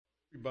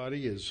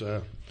Everybody is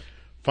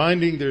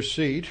finding their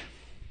seat.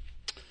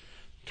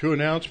 Two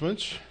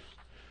announcements.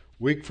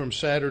 Week from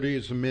Saturday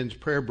is the men's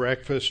prayer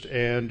breakfast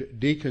and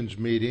deacons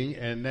meeting,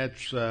 and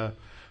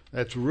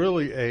that's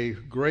really a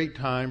great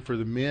time for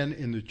the men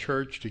in the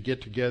church to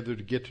get together,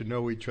 to get to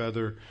know each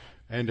other,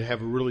 and to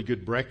have a really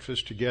good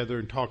breakfast together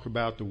and talk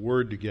about the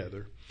Word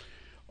together.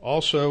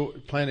 Also,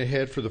 plan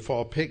ahead for the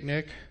fall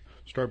picnic.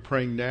 Start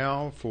praying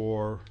now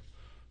for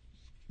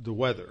the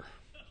weather,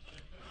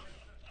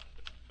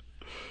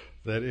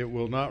 that it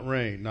will not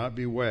rain, not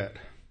be wet.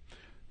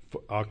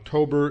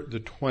 October the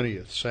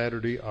 20th,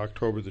 Saturday,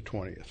 October the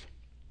 20th.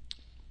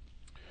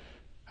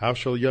 How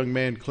shall a young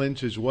man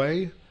cleanse his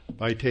way?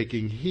 By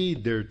taking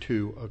heed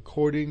thereto,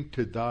 according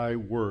to thy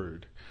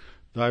word.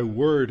 Thy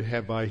word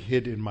have I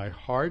hid in my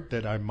heart,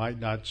 that I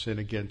might not sin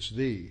against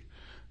thee.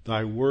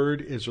 Thy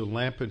word is a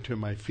lamp unto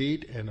my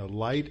feet, and a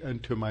light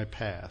unto my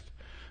path.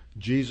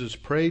 Jesus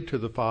prayed to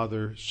the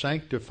Father,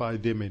 sanctify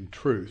them in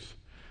truth.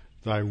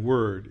 Thy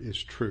word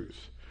is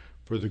truth.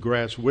 For the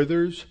grass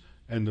withers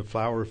and the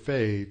flower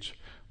fades,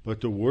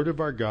 but the word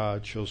of our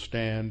God shall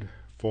stand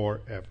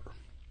forever.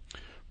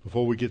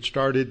 Before we get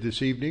started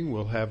this evening,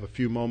 we'll have a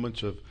few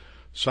moments of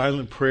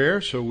silent prayer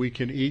so we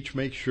can each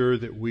make sure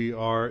that we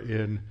are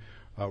in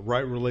a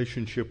right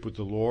relationship with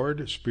the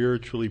Lord,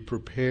 spiritually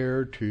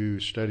prepared to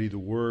study the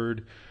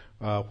Word,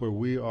 where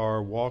we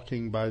are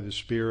walking by the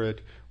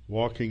Spirit,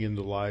 walking in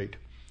the light,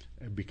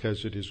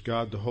 because it is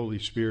God the Holy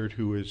Spirit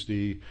who is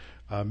the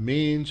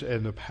means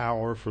and the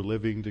power for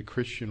living the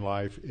Christian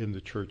life in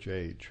the church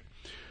age.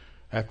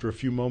 After a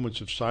few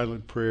moments of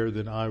silent prayer,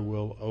 then I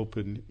will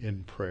open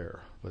in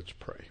prayer. Let's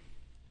pray.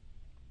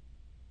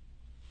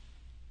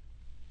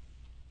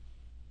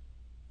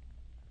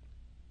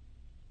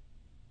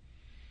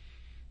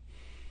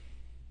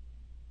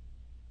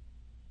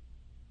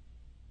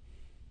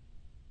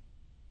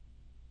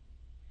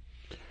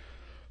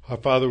 Our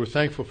Father, we're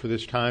thankful for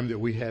this time that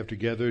we have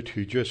together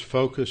to just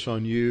focus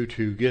on you,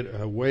 to get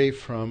away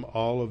from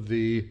all of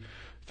the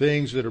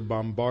things that are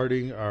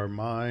bombarding our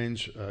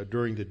minds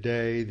during the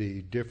day,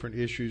 the different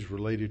issues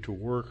related to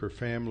work or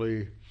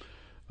family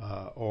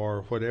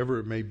or whatever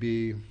it may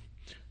be,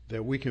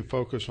 that we can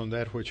focus on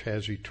that which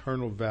has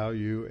eternal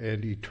value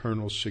and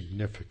eternal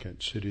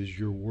significance. It is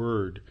your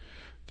word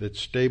that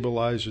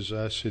stabilizes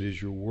us. It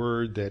is your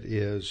word that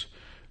is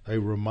a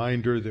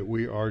reminder that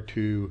we are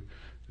to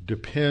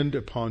depend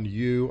upon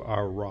you,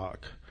 our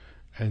rock,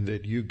 and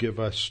that you give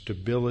us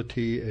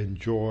stability and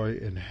joy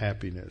and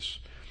happiness.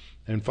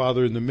 And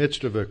Father, in the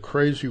midst of a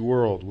crazy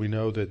world, we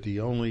know that the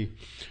only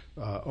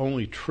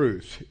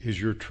truth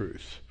is your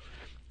truth.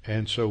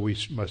 And so we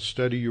must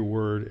study your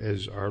word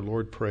as our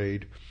Lord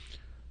prayed,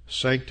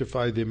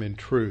 sanctify them in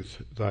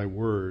truth, thy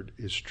word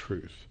is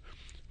truth.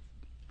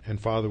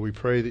 And Father, we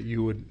pray that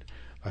you would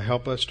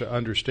help us to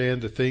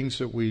understand the things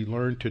that we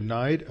learned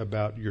tonight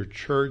about your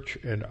church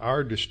and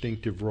our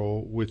distinctive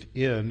role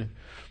within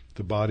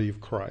the body of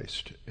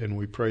Christ. And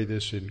we pray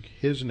this in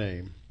his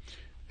name.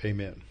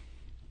 Amen.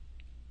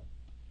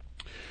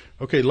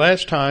 Okay,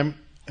 last time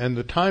and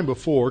the time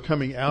before,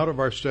 coming out of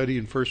our study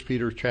in 1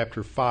 Peter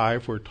chapter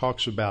 5, where it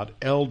talks about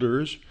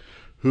elders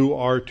who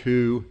are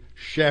to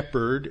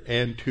shepherd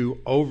and to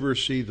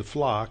oversee the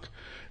flock,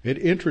 it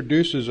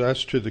introduces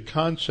us to the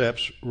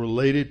concepts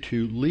related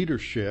to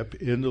leadership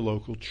in the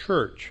local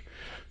church.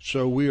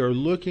 So we are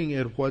looking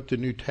at what the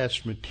New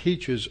Testament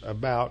teaches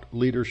about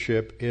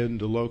leadership in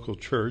the local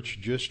church,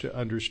 just to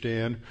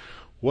understand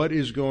what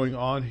is going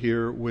on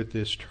here with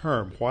this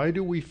term. Why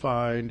do we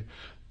find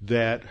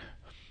that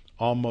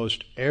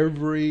almost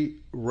every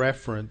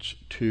reference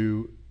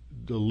to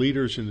the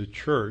leaders in the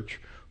church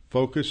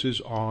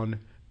focuses on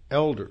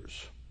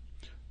elders,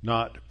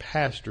 not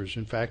pastors?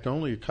 In fact,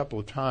 only a couple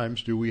of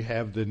times do we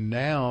have the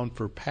noun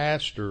for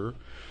pastor,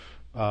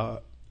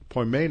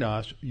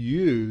 poimenos,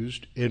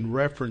 used in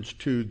reference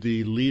to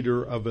the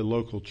leader of a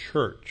local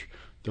church.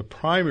 The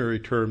primary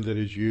term that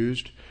is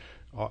used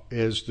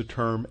is the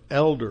term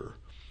elder.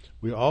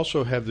 We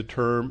also have the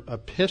term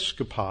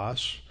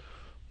episkopos,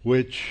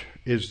 which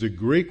is the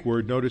Greek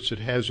word. Notice it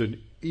has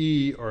an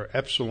E or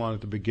epsilon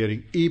at the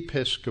beginning,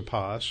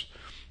 episkopos.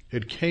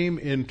 It came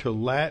into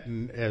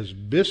Latin as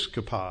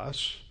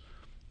biskopos,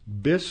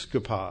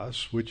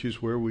 which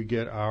is where we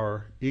get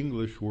our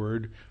English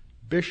word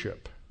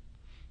bishop.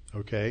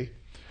 Okay?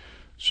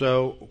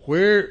 So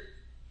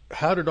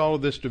how did all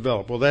of this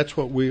develop? Well, that's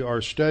what we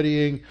are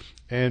studying,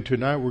 and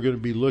tonight we're going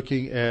to be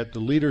looking at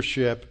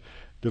the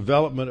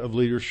development of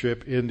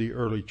leadership in the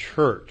early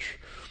church.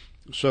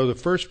 So the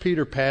 1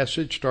 Peter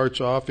passage starts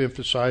off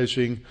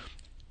emphasizing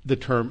the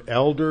term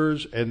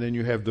elders, and then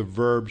you have the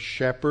verb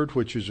shepherd,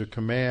 which is a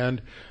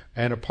command,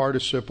 and a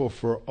participle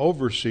for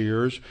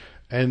overseers,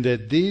 and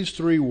that these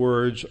three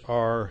words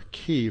are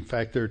key. In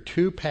fact, there are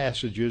two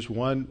passages,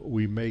 one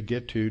we may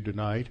get to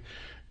tonight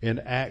in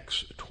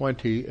Acts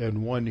 20,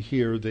 and one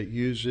here that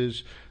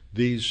uses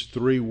these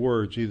three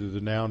words, either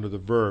the noun or the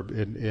verb.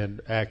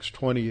 In Acts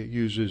 20, it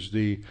uses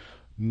the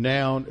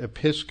noun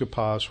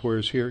episkopos,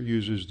 whereas here it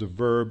uses the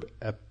verb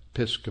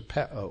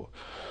episkopeo.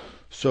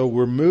 So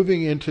we're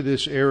moving into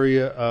this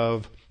area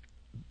of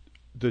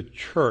the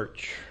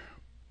church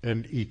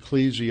and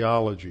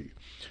ecclesiology.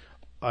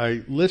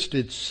 I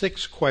listed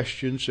 6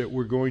 questions that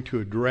we're going to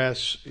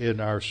address in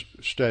our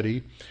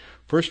study.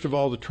 First of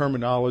all, the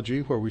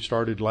terminology, where we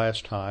started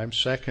last time.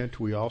 Second,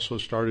 we also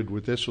started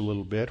with this a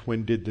little bit.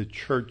 When did the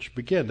church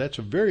begin? That's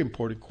a very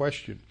important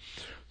question.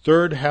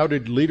 Third, how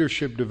did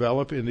leadership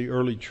develop in the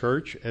early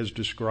church as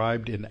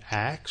described in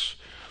Acts?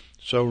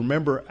 So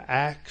remember,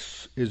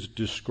 Acts is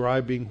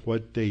describing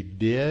what they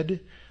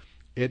did.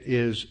 It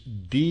is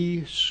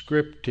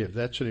descriptive.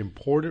 That's an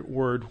important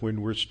word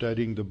when we're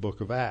studying the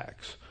book of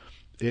Acts.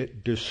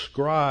 It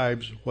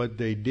describes what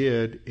they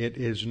did. It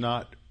is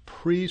not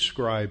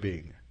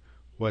prescribing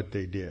what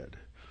they did.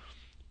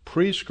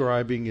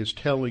 Prescribing is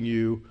telling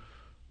you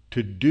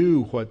to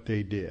do what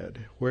they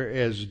did,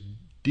 whereas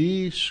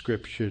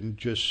description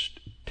just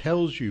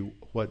tells you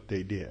what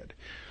they did.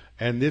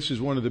 And this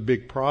is one of the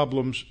big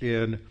problems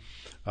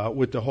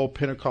with the whole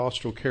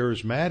Pentecostal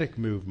charismatic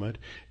movement,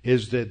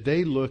 is that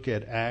they look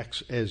at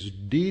Acts as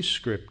as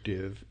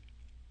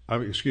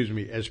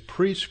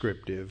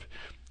prescriptive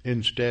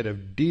instead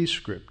of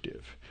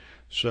descriptive.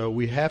 So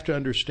we have to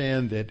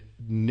understand that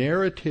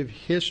narrative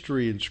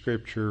history in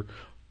Scripture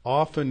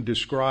often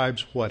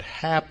describes what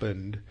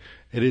happened.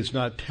 It is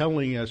not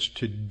telling us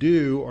to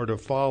do or to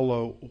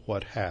follow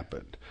what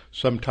happened.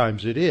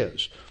 Sometimes it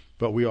is,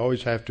 but we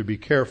always have to be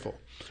careful.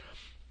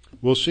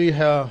 We'll see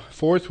how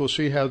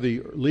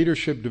the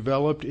leadership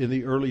developed in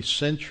the early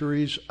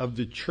centuries of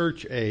the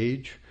church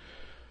age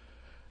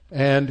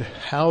and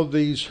how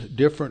these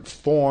different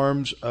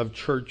forms of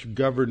church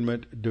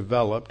government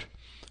developed.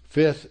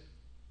 Fifth,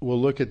 we'll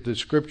look at the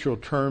scriptural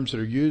terms that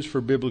are used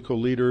for biblical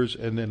leaders,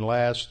 and then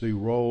last, the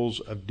roles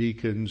of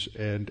deacons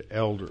and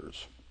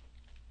elders.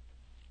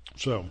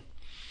 So,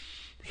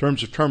 in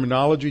terms of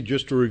terminology,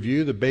 just to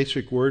review, the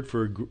basic word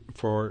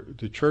for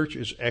the church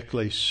is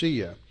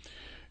ecclesia.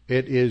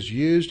 It is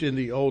used in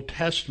the Old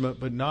Testament,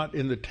 but not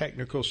in the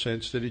technical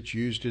sense that it's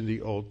used in the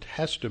Old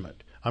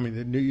Testament.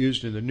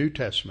 Used in the New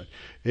Testament.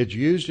 It's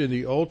used in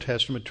the Old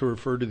Testament to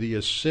refer to the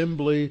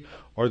assembly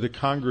or the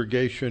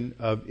congregation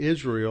of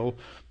Israel,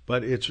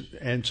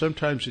 and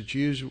sometimes it's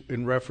used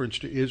in reference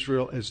to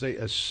Israel as they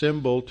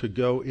assemble to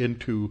go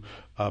into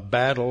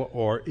battle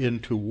or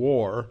into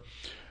war.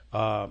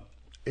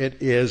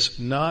 It is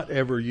not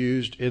ever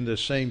used in the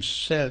same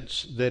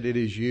sense that it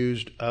is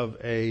used of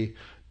a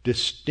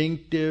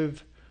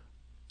distinctive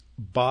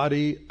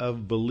body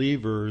of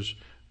believers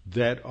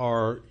that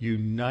are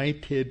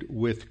united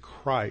with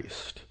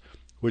Christ,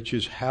 which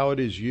is how it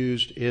is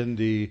used in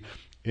the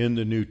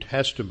New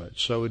Testament.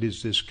 So it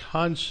is this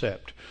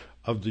concept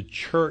of the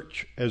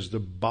church as the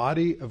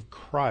body of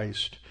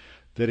Christ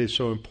that is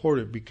so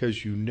important,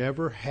 because you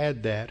never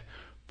had that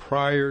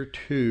prior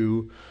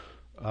to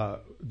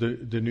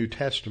the New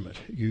Testament.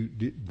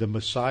 The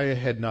Messiah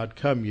had not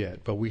come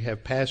yet, but we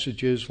have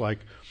passages like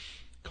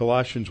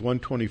Colossians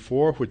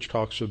 1:24, which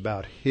talks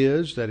about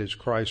that is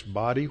Christ's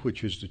body,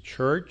 which is the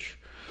church.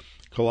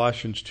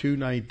 Colossians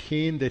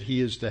 2:19, that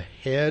he is the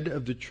head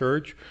of the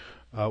church.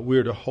 We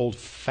are to hold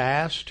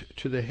fast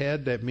to the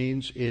head. That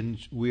means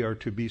we are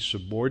to be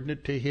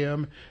subordinate to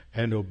him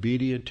and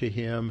obedient to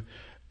him.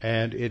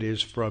 And it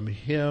is from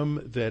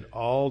him that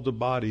all the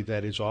body,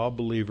 that is all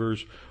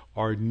believers,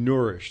 are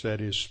nourished. That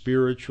is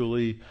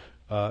spiritually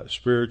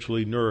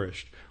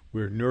nourished.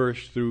 We're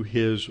nourished through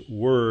his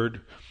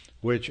word,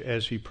 which,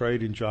 as he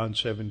prayed in John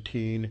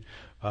 17,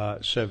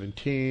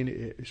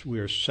 we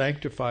are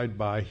sanctified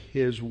by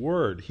his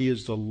word. He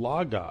is the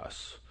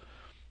Logos,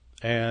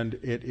 and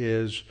it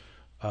is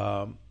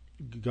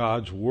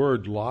God's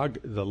word,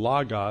 the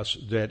Logos,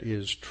 that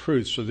is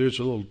truth. So there's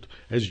a little,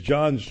 as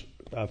John's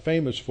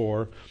famous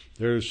for,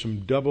 there's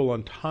some double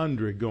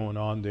entendre going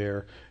on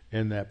there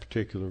in that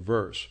particular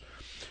verse.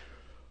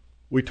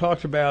 We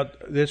talked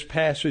about this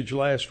passage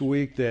last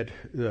week, that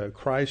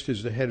Christ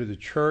is the head of the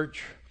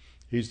church.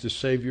 He's the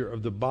Savior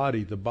of the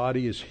body. The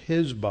body is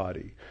his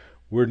body.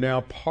 We're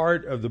now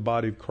part of the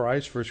body of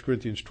Christ, 1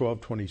 Corinthians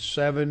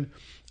 12:27.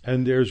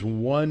 And there's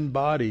one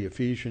body,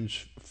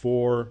 Ephesians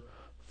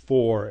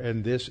 4:4.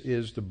 And this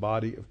is the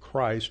body of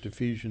Christ,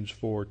 Ephesians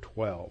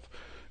 4:12.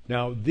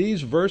 Now,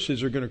 these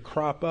verses are going to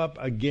crop up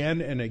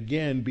again and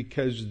again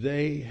because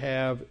they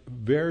have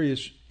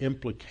various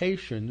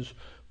implications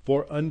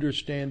for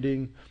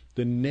understanding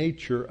the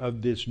nature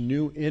of this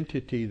new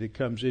entity that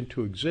comes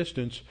into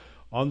existence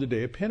on the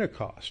day of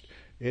Pentecost.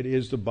 It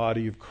is the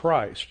body of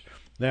Christ.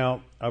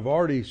 Now, I've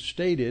already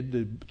stated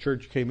the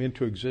church came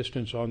into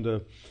existence on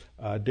the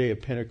day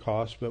of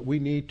Pentecost, but we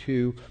need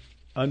to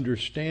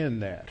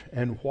understand that.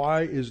 And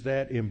why is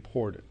that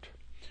important?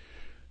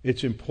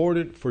 It's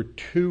important for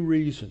 2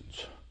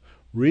 reasons.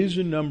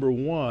 Reason number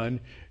 1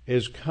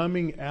 is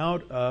coming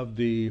out of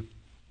the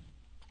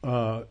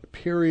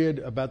period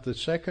about the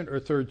 2nd or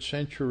 3rd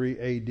century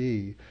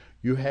A.D.,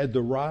 you had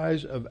the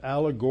rise of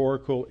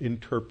allegorical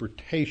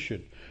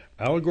interpretation.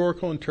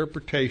 Allegorical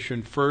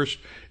interpretation, first,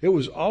 it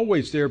was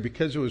always there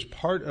because it was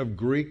part of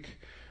Greek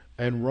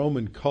and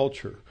Roman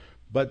culture.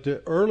 But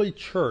the early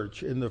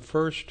church in the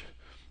first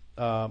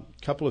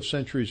couple of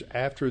centuries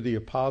after the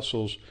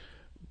apostles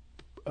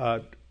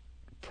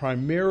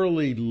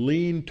primarily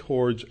leaned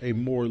towards a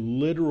more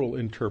literal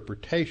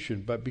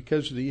interpretation, but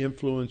because of the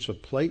influence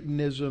of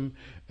Platonism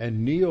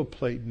and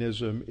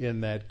Neoplatonism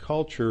in that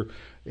culture,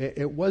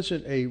 it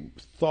wasn't a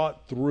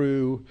thought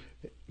through,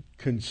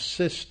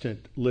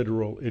 consistent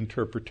literal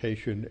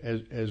interpretation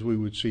as we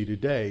would see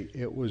today.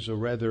 It was a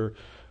rather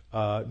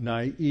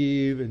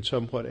naive and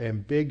somewhat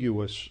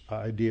ambiguous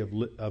idea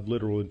of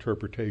literal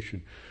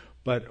interpretation.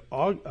 But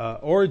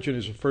Origen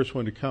is the first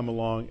one to come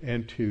along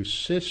and to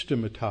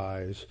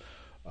systematize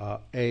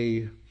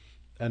an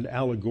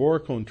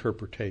allegorical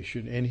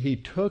interpretation, and he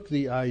took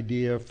the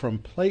idea from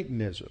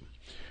Platonism.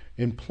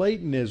 In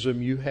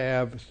Platonism, you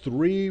have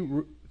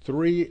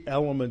three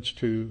elements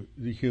to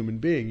the human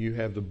being. You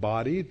have the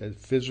body, the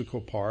physical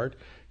part.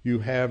 You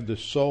have the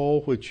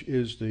soul, which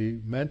is the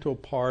mental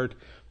part,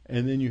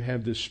 and then you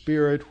have the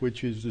spirit,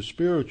 which is the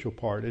spiritual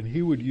part. And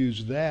he would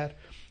use that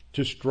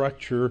to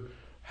structure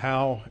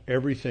how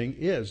everything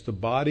is. The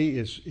body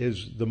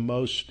is the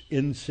most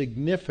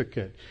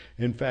insignificant.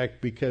 In fact,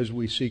 because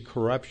we see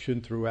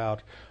corruption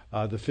throughout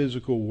the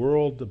physical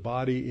world, the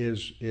body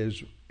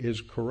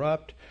is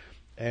corrupt,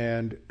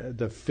 and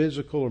the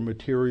physical or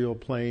material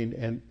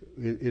plane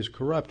is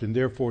corrupt, and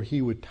therefore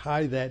he would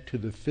tie that to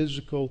the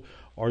physical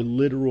or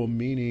literal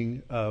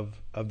meaning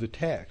of the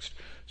text.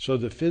 So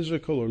the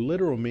physical or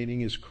literal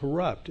meaning is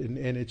corrupt, and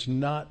it's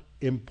not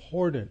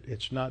important.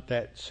 It's not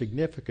that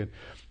significant.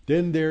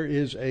 Then there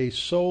is a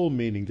soul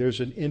meaning. There's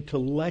an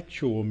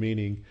intellectual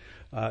meaning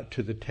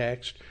to the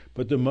text,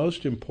 but the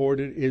most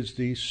important is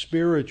the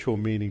spiritual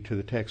meaning to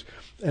the text.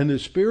 And the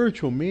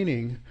spiritual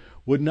meaning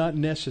would not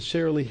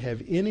necessarily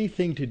have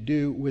anything to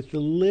do with the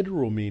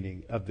literal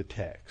meaning of the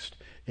text.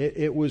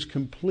 It was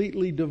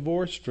completely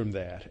divorced from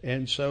that,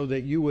 and so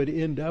that you would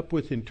end up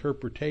with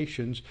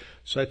interpretations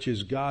such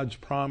as God's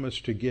promise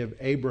to give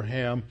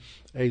Abraham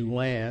a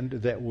land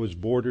that was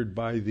bordered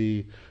by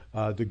the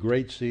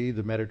Great Sea,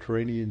 the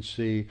Mediterranean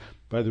Sea,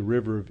 by the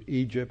river of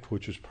Egypt,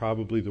 which is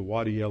probably the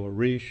Wadi El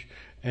Arish,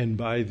 and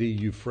by the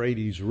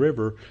Euphrates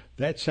River.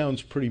 That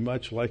sounds pretty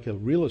much like a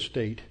real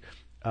estate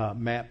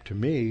map to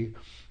me,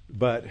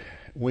 but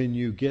when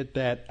you get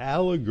that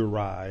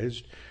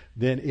allegorized,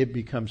 then it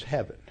becomes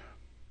heaven.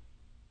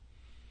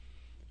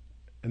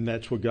 And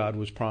that's what God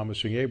was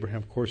promising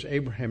Abraham. Of course,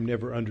 Abraham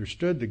never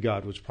understood that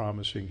God was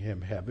promising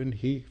him heaven.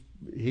 He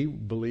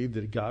believed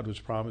that God was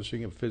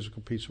promising a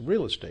physical piece of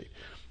real estate.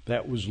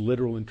 That was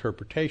literal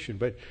interpretation.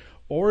 But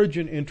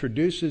Origen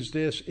introduces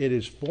this. It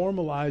is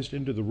formalized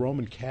into the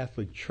Roman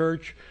Catholic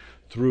Church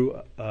through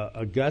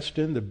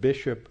Augustine, the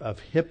Bishop of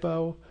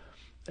Hippo,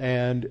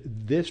 and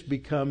this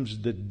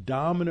becomes the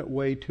dominant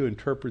way to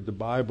interpret the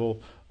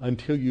Bible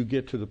until you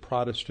get to the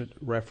Protestant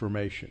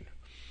Reformation.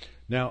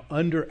 Now,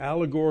 under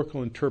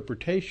allegorical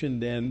interpretation,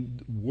 then,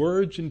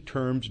 words and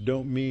terms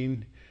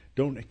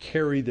don't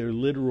carry their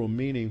literal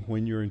meaning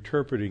when you're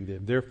interpreting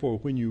them. Therefore,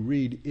 when you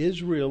read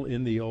Israel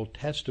in the Old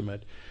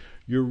Testament,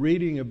 you're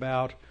reading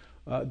about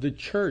the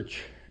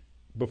church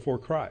before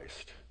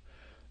Christ.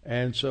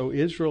 And so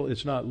Israel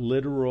is not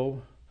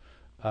literal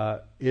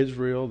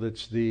Israel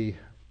that's the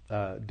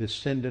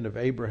descendant of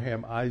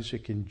Abraham,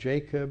 Isaac, and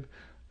Jacob.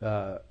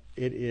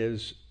 It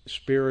is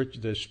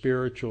the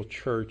spiritual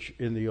church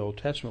in the Old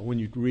Testament. When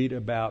you read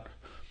about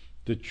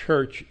the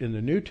church in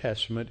the New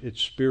Testament,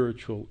 it's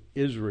spiritual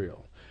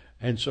Israel.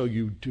 And so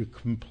you to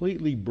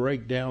completely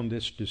break down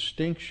this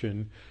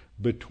distinction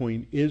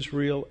between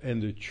Israel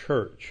and the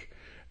church.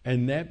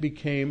 And that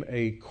became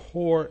a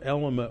core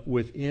element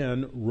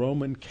within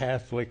Roman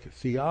Catholic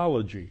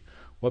theology,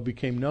 what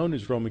became known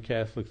as Roman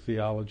Catholic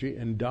theology,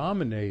 and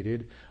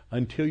dominated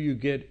until you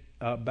get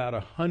about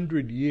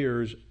 100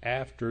 years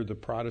after the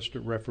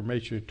Protestant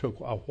Reformation. It took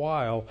a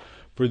while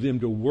for them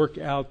to work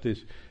out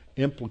these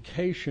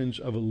implications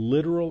of a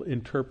literal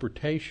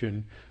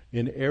interpretation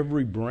in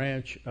every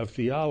branch of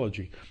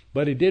theology.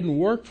 But it didn't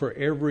work for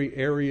every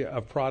area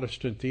of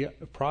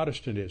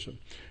Protestantism.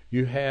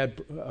 You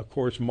had, of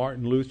course,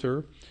 Martin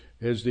Luther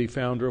as the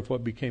founder of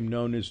what became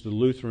known as the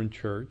Lutheran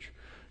Church.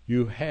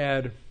 You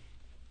had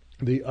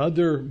the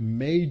other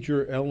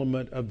major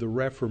element of the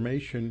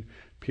Reformation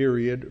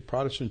period.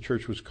 Protestant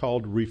church was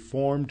called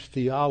Reformed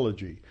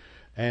theology,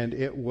 and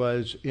it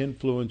was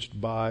influenced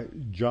by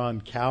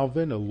John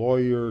Calvin, a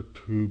lawyer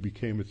who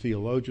became a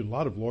theologian. A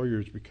lot of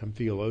lawyers become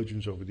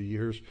theologians over the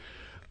years.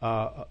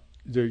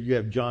 You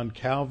have John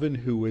Calvin,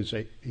 who is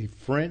a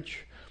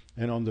French,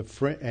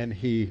 and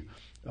he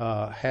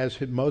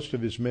has most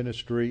of his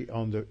ministry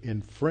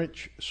in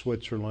French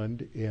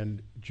Switzerland,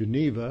 in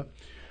Geneva.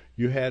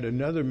 You had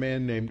another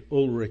man named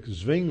Ulrich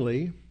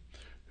Zwingli,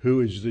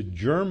 who is the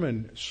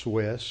German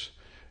Swiss,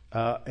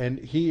 and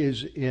he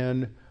is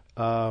in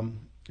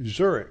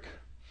Zurich.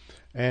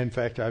 And in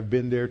fact, I've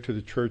been there to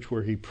the church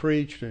where he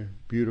preached.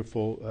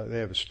 Beautiful. They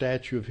have a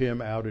statue of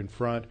him out in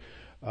front.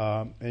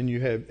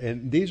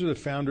 And these are the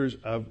founders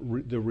of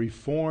the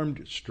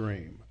Reformed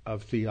stream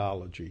of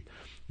theology.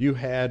 You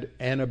had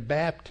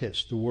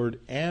Anabaptists. The word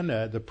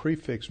Anna, the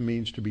prefix,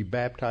 means to be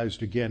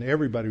baptized again.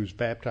 Everybody was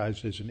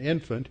baptized as an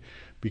infant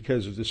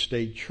because of the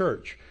state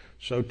church.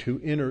 So to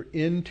enter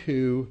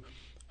into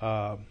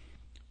the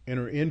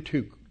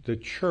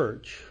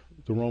church,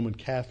 the Roman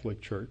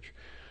Catholic Church,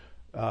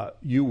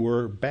 you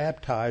were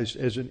baptized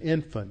as an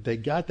infant. They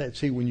got that.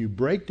 See, when you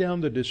break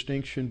down the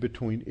distinction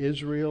between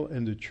Israel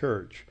and the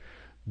church,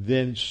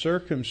 then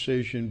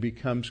circumcision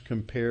becomes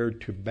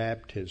compared to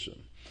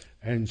baptism.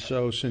 And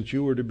so since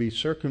you were to be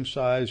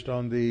circumcised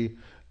on the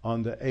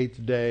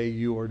 8th day,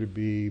 you are to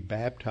be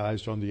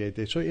baptized on the 8th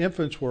day. So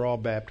infants were all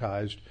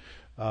baptized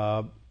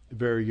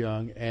very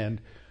young. And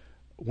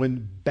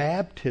when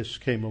Baptists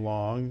came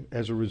along,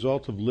 as a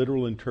result of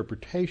literal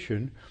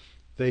interpretation,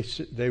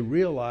 they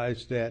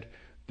realized that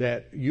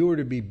you were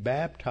to be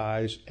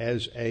baptized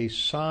as a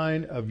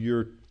sign of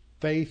your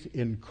faith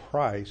in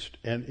Christ,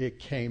 and it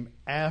came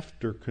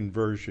after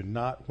conversion,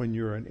 not when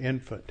you're an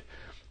infant.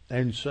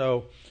 And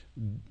so,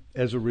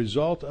 as a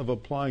result of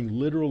applying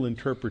literal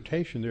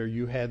interpretation there,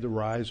 you had the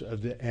rise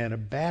of the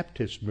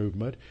Anabaptist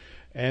movement.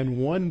 And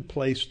one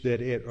place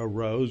that it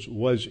arose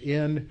was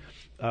in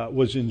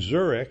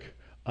Zurich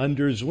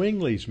under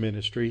Zwingli's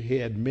ministry. He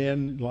had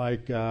men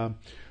like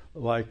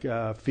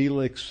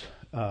Felix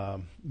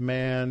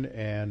Mann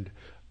and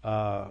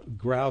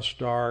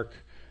Graustark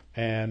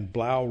and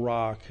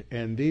Blaurock,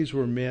 and these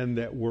were men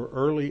that were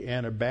early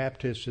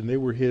Anabaptists, and they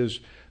were his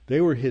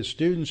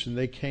students, and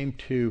they came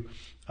to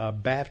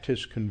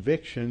Baptist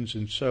convictions,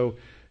 and so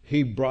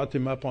he brought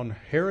them up on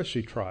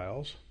heresy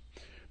trials,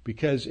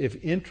 because if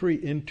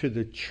entry into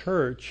the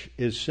church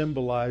is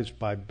symbolized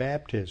by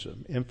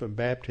baptism, infant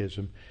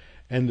baptism,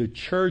 and the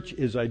church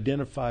is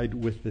identified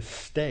with the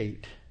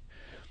state,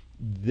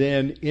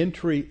 then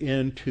entry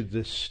into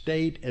the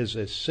state as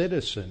a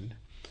citizen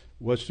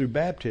was through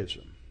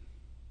baptism.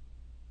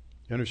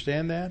 You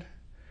understand that?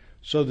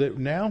 So that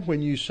now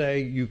when you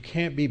say you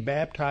can't be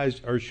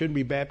baptized or shouldn't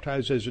be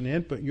baptized as an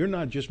infant, you're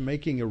not just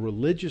making a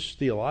religious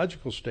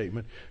theological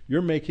statement,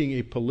 you're making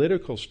a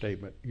political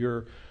statement.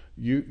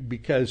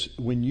 Because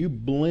when you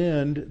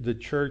blend the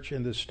church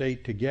and the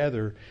state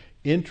together,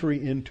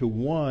 entry into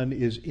one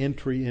is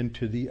entry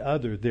into the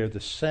other. They're the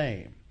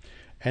same.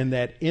 And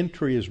that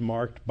entry is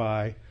marked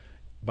by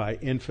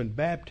infant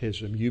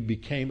baptism. You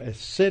became a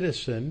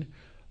citizen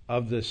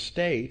of the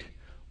state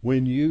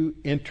when you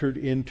entered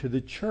into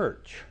the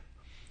church.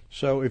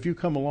 So if you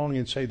come along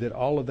and say that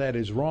all of that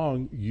is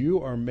wrong,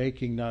 you are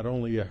making not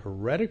only a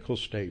heretical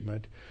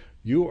statement,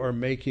 you are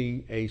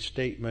making a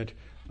statement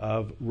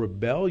of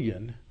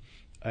rebellion,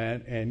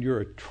 and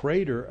you're a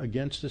traitor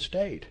against the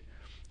state.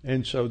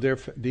 And so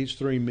these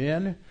three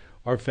men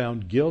are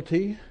found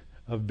guilty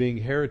of being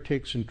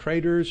heretics and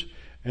traitors,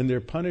 and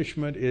their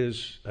punishment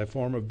is a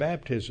form of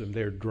baptism.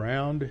 They're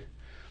drowned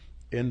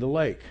in the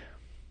lake.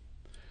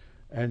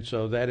 And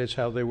so that is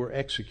how they were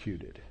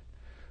executed.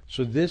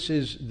 So this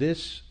is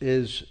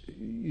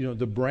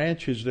the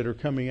branches that are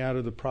coming out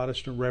of the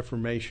Protestant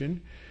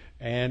Reformation,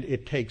 and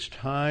it takes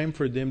time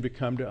for them to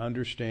come to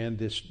understand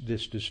this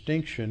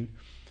distinction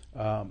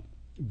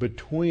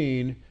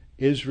between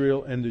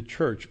Israel and the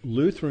church.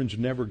 Lutherans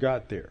never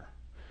got there.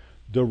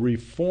 The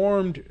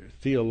Reformed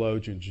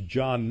theologians,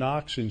 John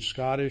Knox in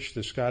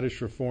the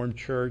Scottish Reformed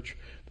Church,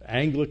 the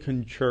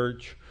Anglican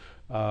Church,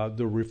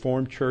 the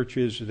Reformed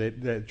churches,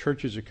 the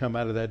churches that come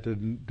out of that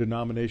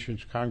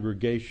denominations,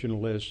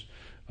 Congregationalists,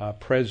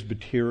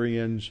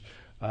 Presbyterians,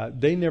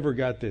 they never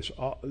got this.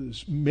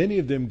 Many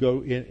of them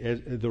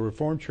the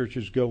Reformed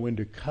churches go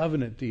into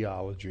covenant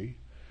theology,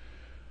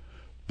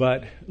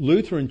 but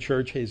Lutheran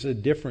Church has a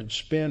different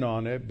spin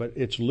on it, but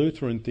it's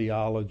Lutheran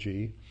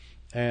theology.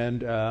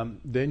 And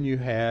then you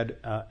had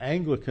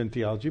Anglican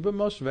theology, but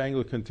most of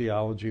Anglican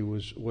theology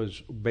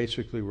was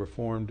basically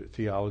Reformed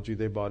theology.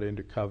 They bought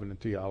into covenant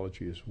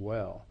theology as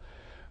well.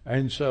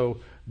 And so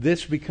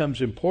this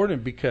becomes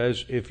important,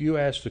 because if you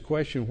ask the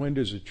question, when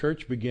does the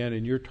church begin,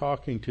 and you're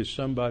talking to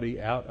somebody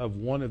out of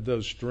one of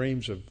those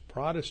streams of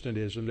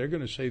Protestantism, they're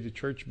going to say the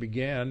church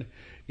began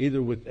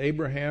either with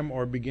Abraham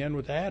or began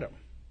with Adam.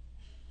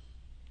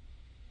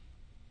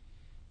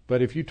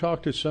 But if you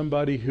talk to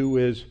somebody who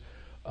is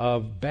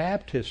of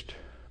Baptist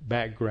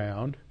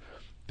background,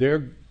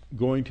 they're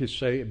going to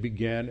say it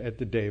began at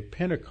the day of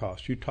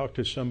Pentecost. You talk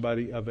to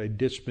somebody of a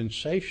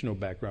dispensational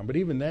background, but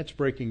even that's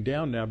breaking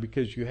down now,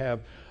 because you have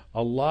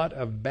a lot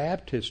of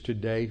Baptists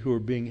today who are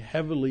being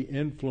heavily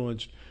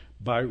influenced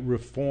by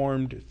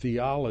Reformed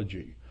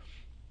theology.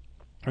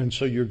 And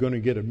so you're going to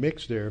get a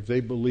mix there if they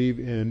believe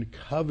in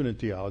covenant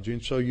theology.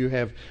 And so you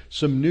have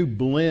some new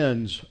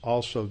blends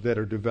also that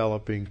are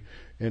developing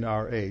in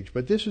our age.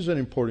 But this is an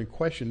important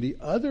question. The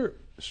other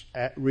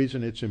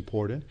reason it's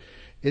important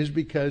is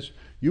because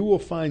you will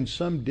find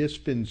some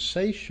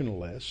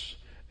dispensationalists,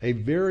 a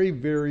very,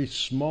 very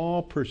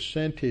small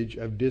percentage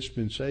of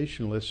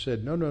dispensationalists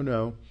said,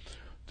 no,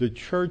 the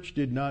church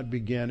did not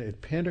begin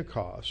at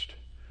Pentecost.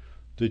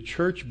 The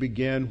church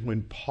began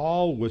when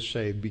Paul was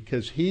saved,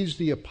 because he's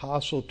the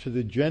apostle to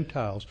the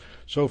Gentiles.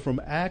 So from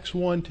Acts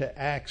 1 to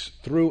Acts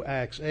through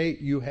Acts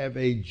 8, you have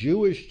a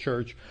Jewish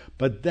church,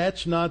 but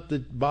that's not the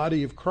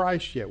body of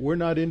Christ yet. We're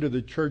not into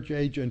the church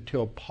age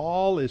until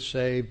Paul is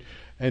saved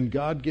and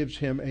God gives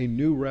him a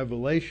new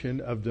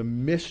revelation of the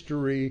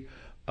mystery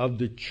of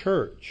the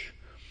church.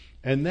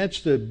 And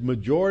that's the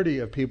majority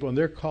of people, and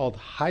they're called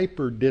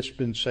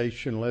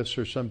hyper-dispensationalists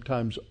or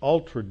sometimes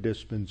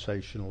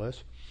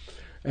ultra-dispensationalists.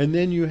 And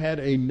then you had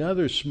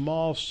another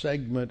small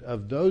segment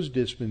of those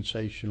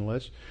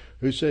dispensationalists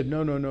who said,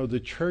 no, the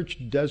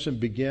church doesn't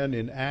begin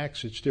in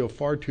Acts. It's still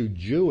far too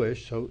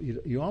Jewish. So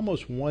you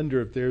almost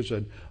wonder if there's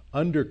an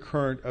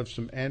undercurrent of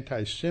some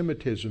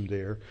anti-Semitism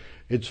there.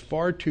 It's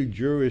far too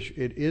Jewish.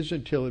 It isn't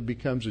until it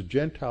becomes a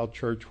Gentile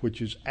church,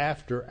 which is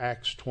after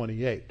Acts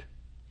 28.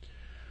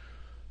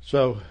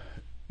 So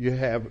you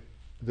have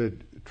the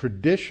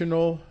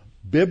traditional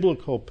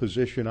biblical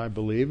position, I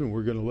believe, and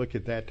we're going to look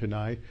at that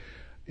tonight,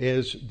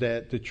 is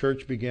that the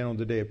church began on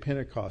the day of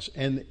Pentecost.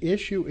 And the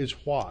issue is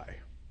why.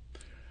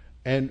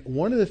 And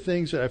one of the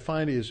things that I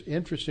find is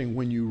interesting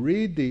when you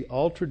read the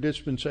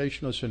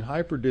ultra-dispensationalists and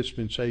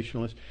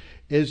hyper-dispensationalists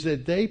is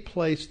that they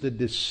place the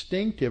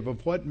distinctive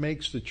of what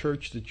makes the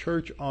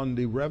church on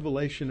the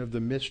revelation of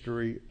the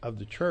mystery of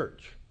the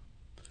church.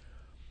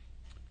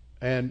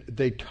 And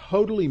they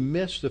totally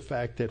miss the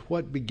fact that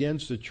what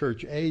begins the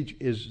church age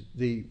is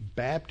the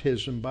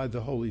baptism by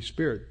the Holy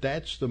Spirit.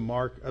 That's the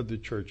mark of the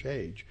church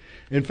age.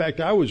 In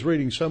fact, I was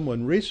reading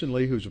someone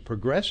recently who's a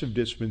progressive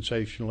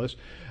dispensationalist,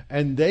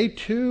 and they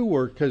too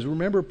were, because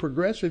remember,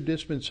 progressive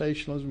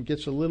dispensationalism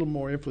gets a little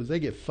more influence. They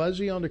get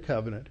fuzzy on the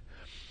covenant,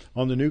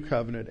 on the new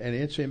covenant, and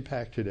its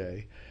impact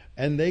today.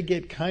 And they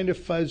get kind of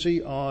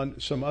fuzzy on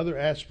some other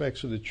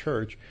aspects of the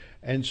church.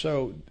 And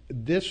so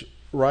this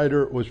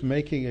writer was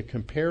making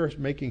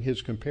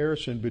his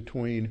comparison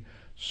between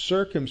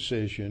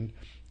circumcision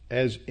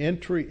as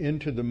entry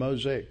into the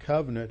Mosaic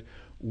covenant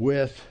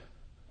with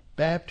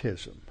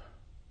baptism.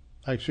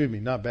 Excuse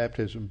me, not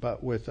baptism,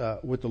 but with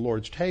the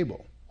Lord's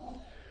table.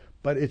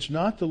 But it's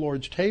not the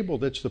Lord's table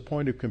that's the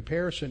point of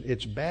comparison.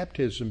 It's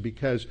baptism,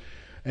 because,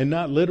 and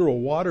not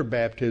literal water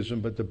baptism,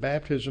 but the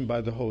baptism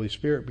by the Holy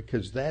Spirit,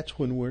 because that's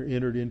when we're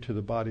entered into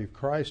the body of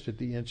Christ at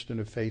the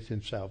instant of faith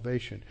in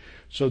salvation.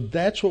 So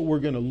that's what we're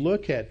going to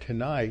look at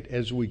tonight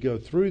as we go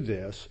through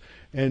this,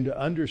 and to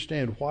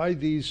understand why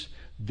these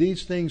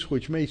things,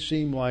 which may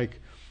seem like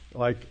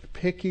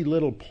picky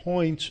little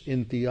points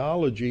in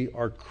theology,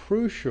 are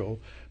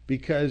crucial.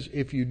 Because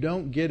if you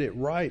don't get it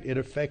right, it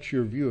affects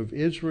your view of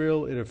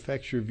Israel, it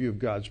affects your view of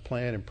God's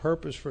plan and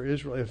purpose for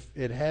Israel.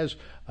 It has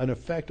an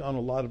effect on a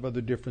lot of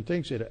other different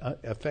things. It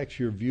affects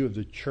your view of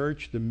the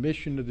church, the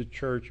mission of the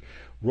church,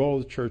 role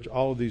of the church,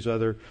 all of these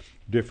other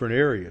different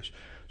areas.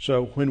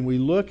 So when we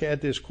look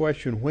at this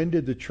question, when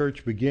did the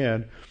church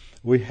begin,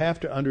 we have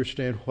to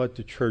understand what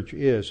the church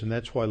is. And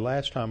that's why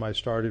last time I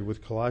started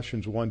with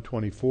Colossians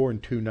 1:24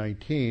 and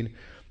 2:19,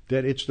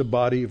 that it's the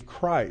body of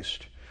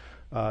Christ.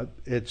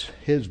 It's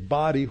his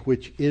body,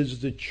 which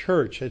is the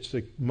church. It's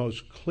the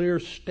most clear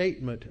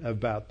statement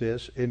about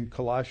this in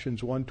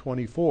Colossians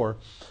 1:24,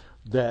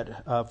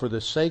 that for the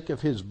sake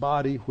of his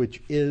body,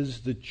 which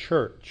is the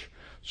church.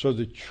 So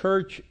the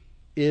church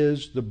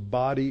is the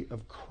body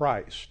of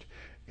Christ.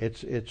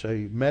 It's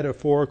a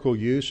metaphorical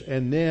use,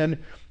 and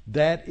then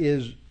that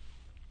is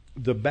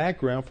the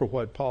background for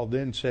what Paul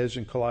then says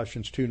in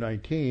Colossians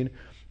 2:19,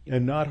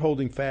 and not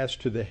holding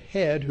fast to the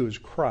head, who is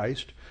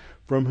Christ,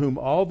 from whom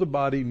all the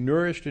body,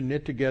 nourished and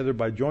knit together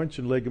by joints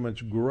and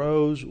ligaments,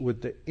 grows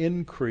with the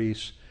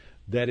increase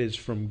that is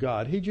from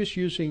God. He's just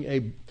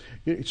using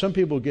some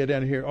people get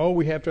down here,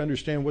 we have to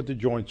understand what the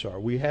joints are.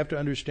 We have to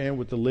understand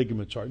what the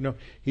ligaments are. No,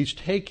 he's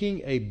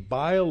taking a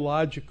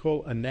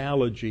biological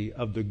analogy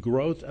of the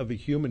growth of a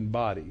human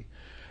body.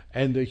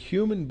 And the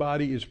human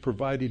body is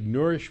provided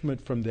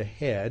nourishment from the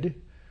head.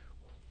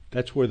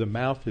 That's where the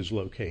mouth is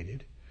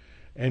located.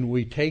 And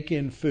we take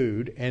in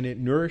food, and it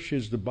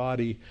nourishes the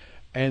body.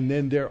 And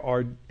then there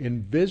are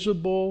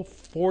invisible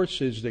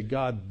forces that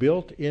God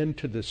built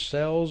into the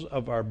cells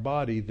of our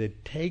body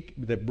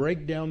that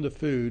break down the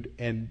food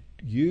and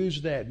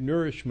use that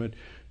nourishment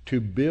to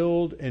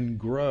build and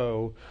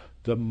grow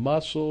the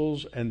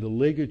muscles and the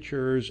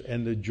ligatures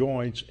and the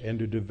joints, and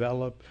to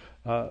develop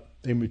a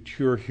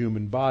mature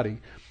human body.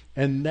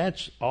 And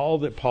that's all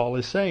that Paul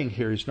is saying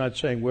here. He's not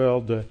saying,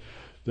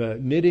 the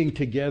knitting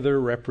together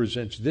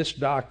represents this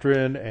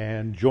doctrine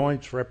and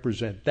joints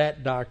represent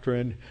that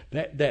doctrine.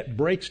 That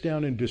breaks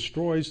down and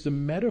destroys the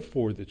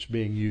metaphor that's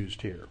being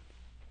used here.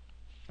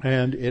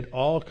 And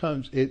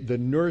the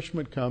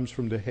nourishment comes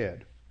from the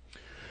head.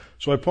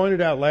 So I pointed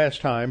out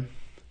last time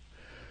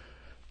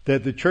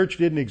that the church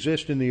didn't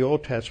exist in the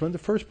Old Testament. The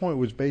first point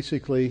was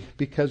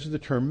because of the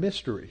term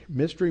mystery.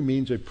 Mystery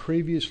means a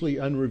previously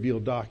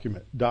unrevealed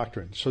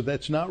doctrine. So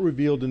that's not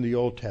revealed in the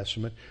Old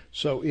Testament.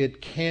 So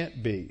it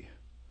can't be.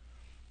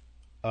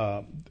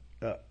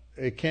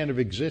 It can't have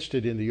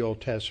existed in the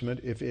Old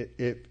Testament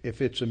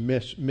if it's a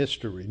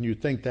mystery. And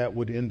you'd think that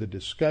would end the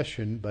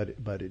discussion,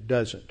 but it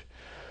doesn't.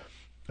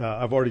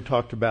 I've already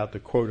talked about the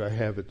quote I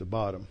have at the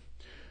bottom.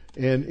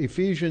 In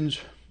Ephesians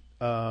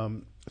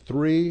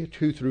 3,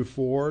 2 through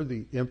 4,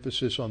 the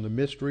emphasis on the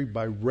mystery.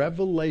 By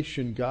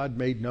revelation, God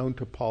made known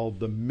to Paul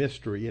the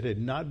mystery. It had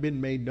not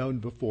been made known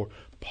before.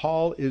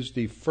 Paul is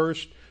the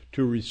first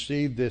to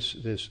receive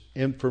this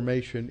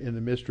information in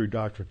the mystery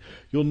doctrine.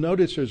 You'll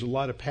notice there's a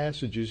lot of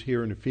passages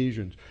here in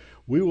Ephesians.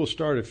 We will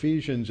start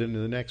Ephesians in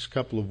the next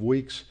couple of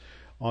weeks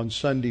on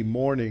Sunday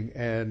morning,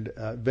 and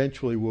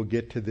eventually we'll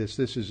get to this.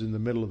 This is in the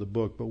middle of the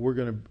book, but we're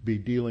going to be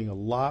dealing a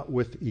lot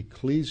with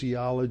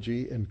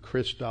ecclesiology and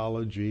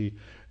Christology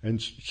and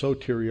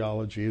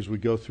soteriology as we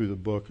go through the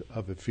book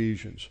of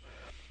Ephesians.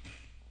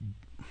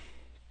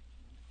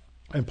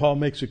 And Paul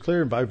makes it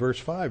clear by verse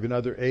 5, in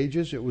other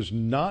ages it was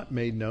not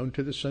made known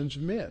to the sons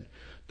of men.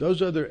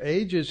 Those other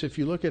ages, if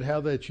you look at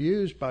how that's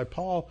used by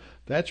Paul,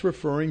 that's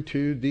referring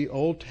to the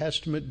Old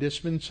Testament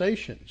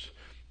dispensations.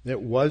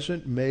 It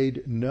wasn't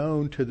made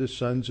known to the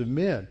sons of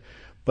men.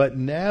 But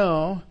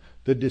now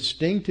the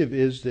distinctive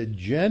is that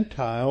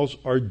Gentiles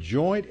are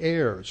joint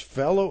heirs,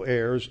 fellow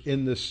heirs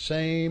in the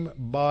same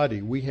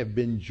body. We have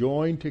been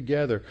joined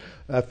together.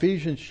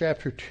 Ephesians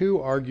chapter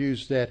 2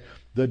 argues that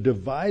the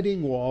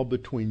dividing wall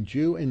between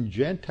Jew and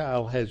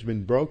Gentile has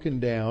been broken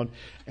down,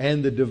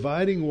 and the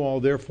dividing wall,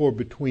 therefore,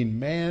 between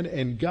man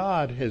and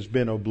God has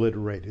been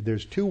obliterated.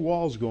 There's two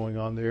walls going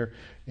on there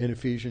in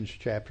Ephesians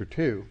chapter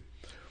 2.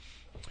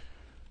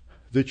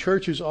 The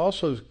church is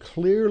also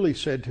clearly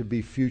said to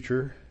be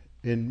future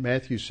in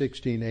Matthew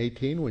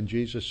 16:18, when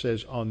Jesus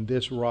says, on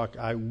this rock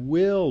I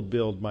will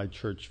build my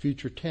church,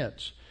 future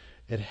tense.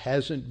 It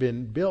hasn't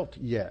been built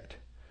yet.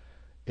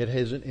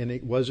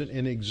 It wasn't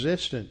in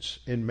existence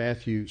in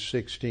Matthew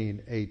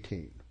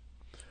 16:18.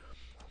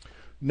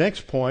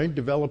 Next point,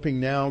 developing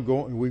now,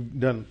 we've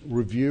done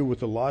review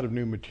with a lot of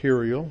new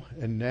material,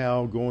 and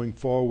now going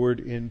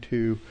forward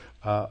into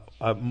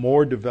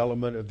more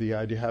development of the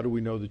idea, how do we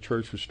know the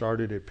church was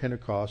started at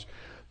Pentecost?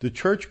 The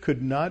church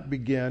could not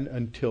begin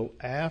until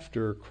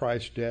after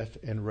Christ's death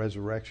and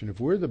resurrection. If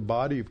we're the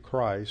body of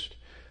Christ,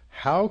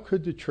 how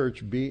could the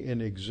church be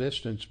in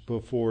existence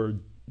before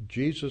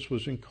Jesus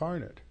was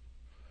incarnate,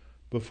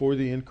 before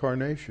the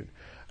incarnation?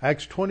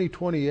 Acts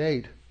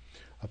 20:28,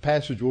 a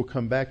passage we'll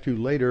come back to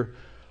later,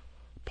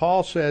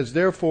 Paul says,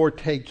 therefore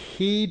take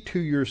heed to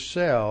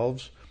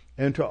yourselves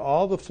and to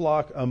all the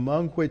flock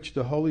among which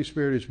the Holy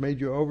Spirit has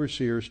made you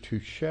overseers to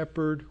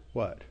shepherd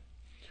what?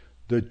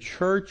 The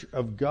church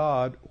of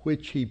God,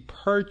 which he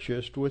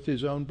purchased with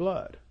his own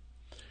blood.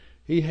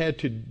 You have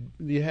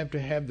to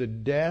have the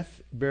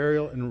death,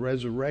 burial, and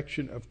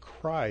resurrection of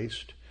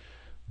Christ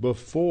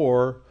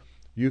before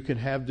you can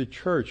have the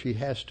church. He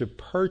has to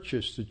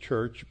purchase the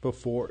church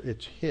before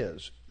it's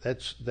his.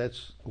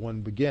 That's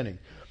one beginning.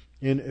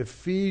 In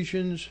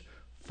Ephesians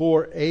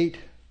 4:8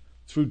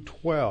 through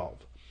 12,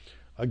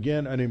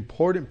 again, an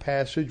important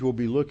passage we'll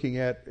be looking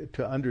at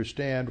to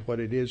understand what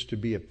it is to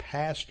be a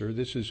pastor.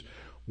 This is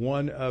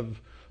one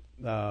of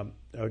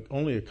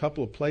only a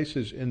couple of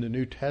places in the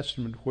New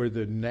Testament where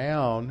the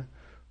noun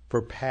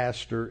for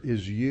pastor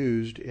is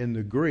used in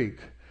the Greek.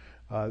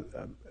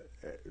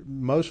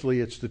 Mostly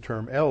it's the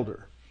term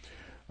elder.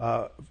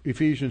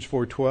 Ephesians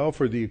 4:12,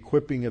 for the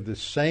equipping of the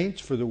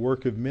saints, for the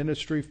work of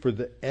ministry, for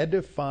the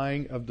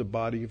edifying of the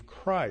body of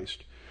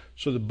Christ.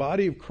 So the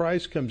body of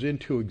Christ comes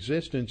into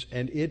existence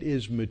and it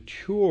is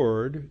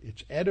matured,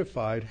 it's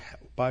edified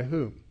by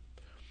whom?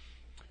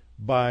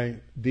 By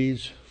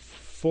these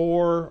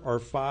 4 or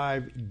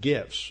 5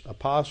 gifts: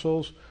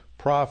 apostles,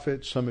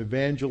 prophets, some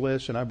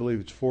evangelists, and I believe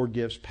it's 4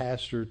 gifts: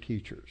 pastor,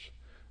 teachers.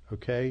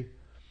 Okay?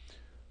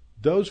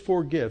 Those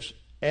 4 gifts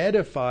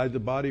edify the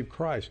body of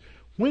Christ.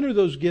 When are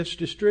those gifts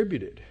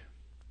distributed?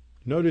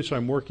 Notice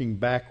I'm working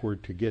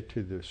backward to get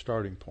to the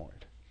starting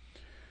point.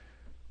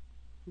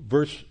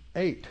 Verse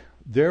 8,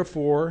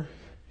 therefore,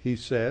 he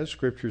says,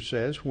 Scripture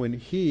says, when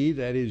he,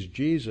 that is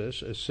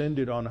Jesus,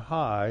 ascended on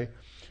high,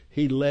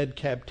 he led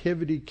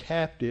captivity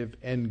captive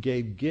and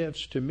gave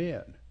gifts to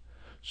men.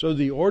 So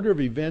the order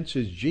of events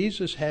is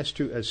Jesus has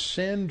to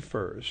ascend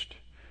first.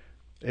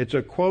 It's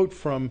a quote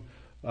from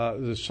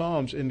the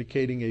Psalms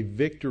indicating a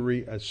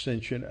victory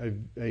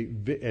ascension,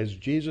 as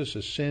Jesus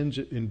ascends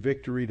in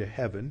victory to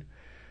heaven.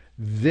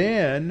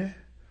 Then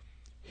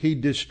he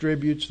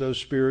distributes those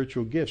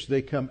spiritual gifts.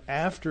 They come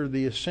after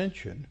the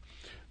ascension.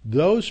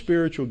 Those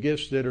spiritual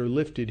gifts that are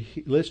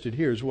listed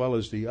here, as well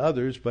as the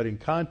others, but in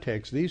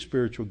context, these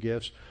spiritual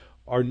gifts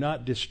are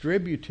not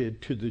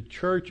distributed to the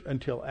church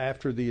until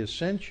after the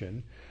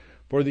ascension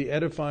for the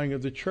edifying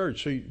of the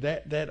church. So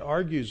that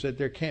argues that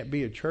there can't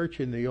be a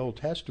church in the Old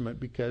Testament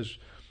because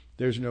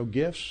there's no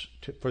gifts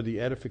for the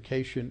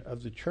edification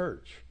of the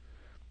church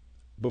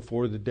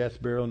before the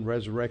death, burial, and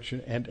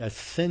resurrection and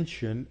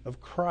ascension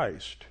of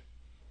Christ.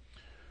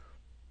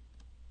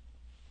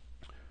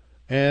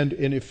 And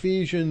in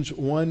Ephesians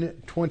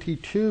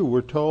 1:22,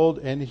 we're told,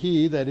 and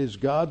he, that is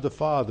God the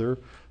Father,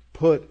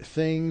 put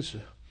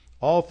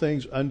all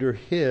things under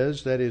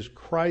his, that is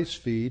Christ's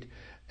feet,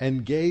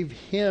 and gave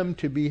him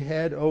to be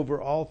head over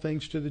all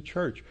things to the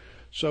church.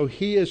 So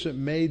he isn't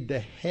made the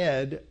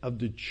head of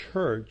the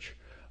church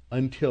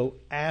until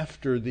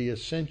after the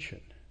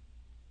ascension.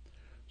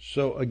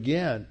 So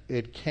again,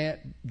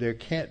 there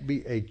can't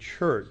be a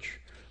church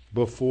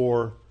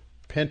before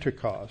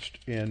Pentecost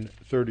in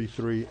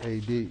 33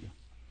 AD.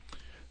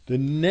 The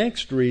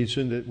next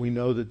reason that we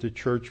know that the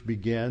church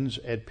begins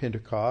at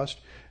Pentecost,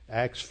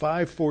 Acts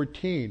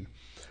 5:14,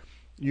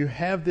 you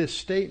have this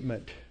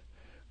statement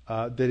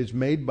that is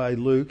made by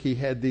Luke. He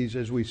had these,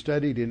 as we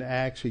studied in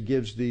Acts, he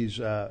gives these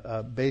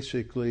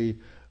basically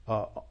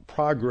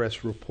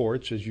progress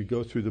reports as you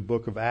go through the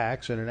book of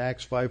Acts. And in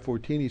Acts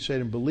 5:14 he said,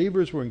 and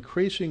believers were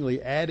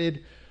increasingly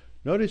added,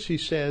 notice he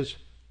says,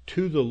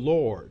 to the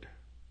Lord.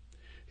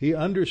 He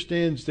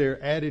understands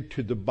they're added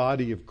to the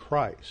body of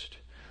Christ.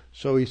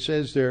 So he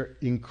says they're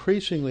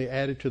increasingly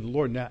added to the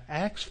Lord. Now,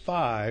 Acts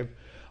 5,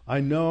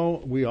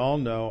 we all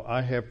know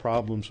I have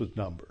problems with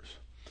numbers.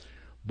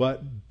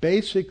 But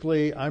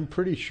basically, I'm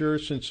pretty sure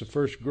since the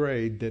first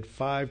grade that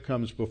 5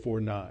 comes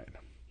before 9.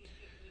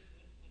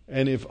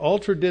 And if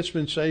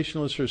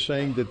ultra-dispensationalists are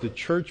saying that the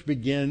church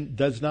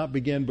does not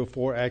begin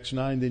before Acts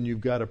 9, then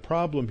you've got a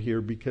problem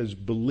here, because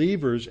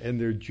believers,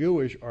 and they're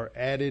Jewish, are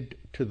added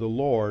to the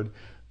Lord.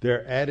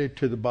 They're added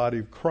to the body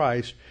of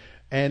Christ.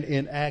 And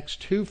in Acts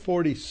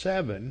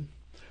 2:47,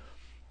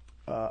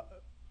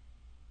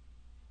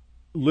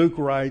 Luke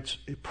writes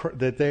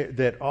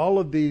that all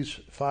of these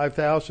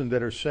 5,000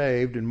 that are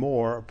saved and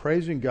more are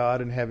praising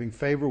God and having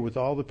favor with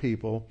all the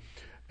people,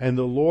 and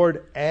the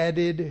Lord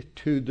added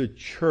to the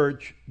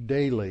church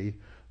daily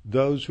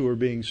those who are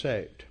being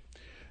saved.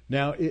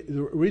 Now,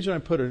 the reason I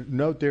put a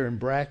note there in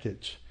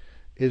brackets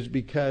is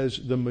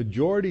because the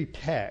majority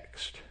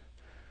text,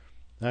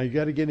 now you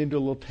got to get into a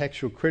little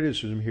textual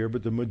criticism here,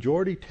 but the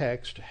majority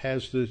text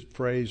has the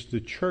phrase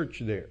the church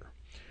there.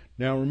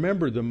 Now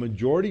remember, the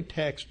majority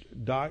text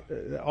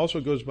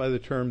also goes by the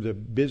term the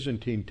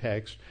Byzantine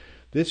text.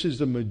 This is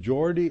the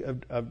majority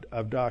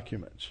of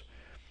documents.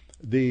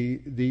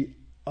 The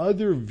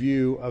other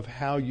view of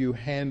how you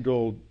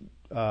handle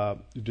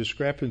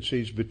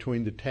discrepancies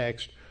between the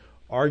text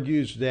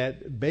argues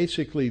that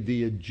basically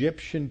the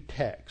Egyptian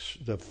texts,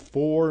 the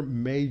 4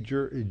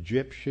 major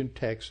Egyptian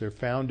texts, they're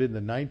found in the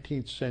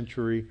 19th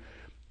century.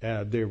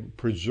 They're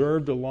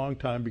preserved a long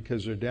time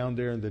because they're down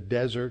there in the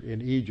desert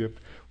in Egypt.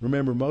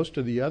 Remember, most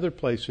of the other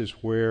places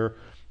where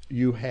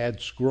you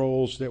had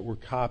scrolls that were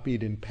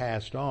copied and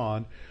passed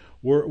on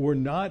were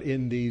not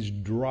in these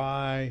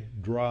dry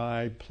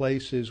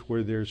places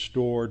where they're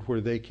stored,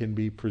 where they can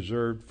be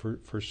preserved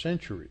for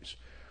centuries.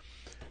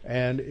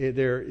 And if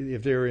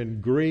they're in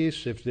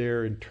Greece, if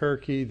they're in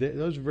Turkey,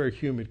 those are very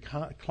humid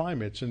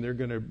climates, and they're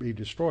going to be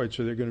destroyed.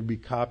 So they're going to be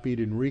copied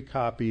and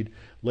recopied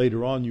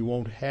later on. You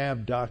won't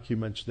have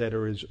documents that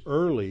are as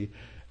early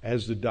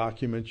as the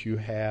documents you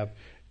have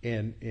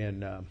in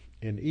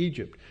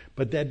Egypt.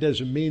 But that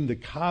doesn't mean the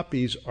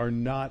copies are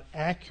not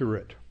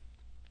accurate.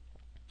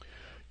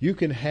 You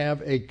can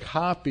have a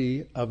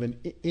copy of an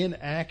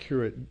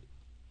inaccurate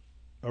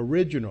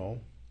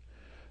original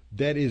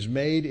that is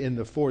made in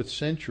the 4th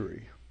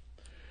century.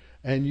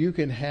 And you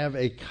can have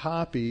a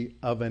copy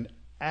of an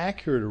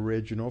accurate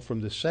original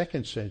from the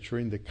 2nd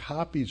century, and the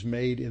copy's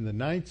made in the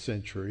 9th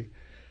century,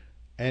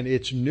 and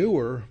it's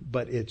newer,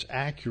 but it's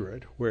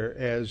accurate,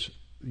 whereas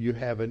you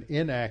have an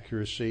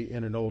inaccuracy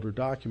in an older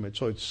document.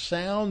 So it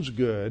sounds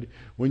good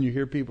when you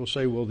hear people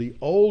say, well, the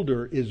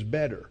older is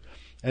better.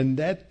 And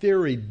that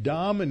theory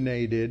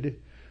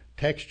dominated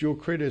textual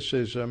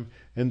criticism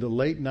in the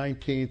late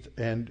 19th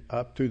and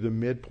up through the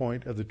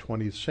midpoint of the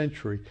 20th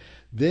century.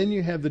 Then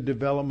you have the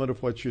development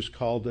of what's just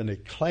called an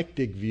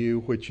eclectic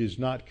view, which is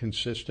not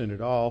consistent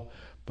at all,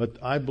 but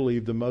I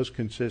believe the most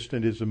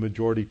consistent is the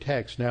majority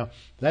text. Now,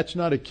 that's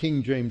not a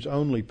King James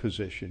only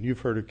position.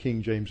 You've heard of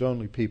King James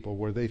only people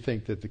where they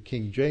think that the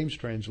King James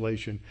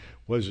translation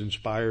was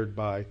inspired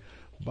by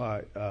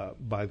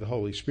the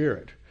Holy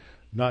Spirit.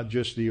 Not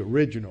just the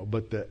original,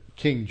 but the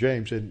King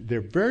James. And they're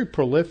very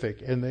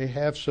prolific, and they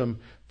have some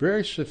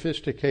very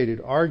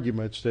sophisticated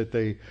arguments that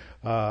they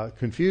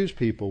confuse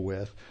people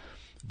with.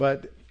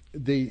 But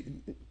the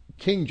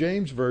King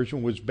James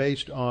Version was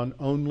based on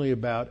only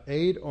about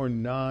 8 or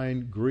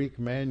 9 Greek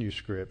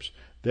manuscripts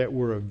that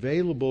were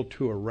available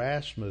to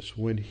Erasmus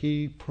when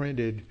he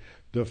printed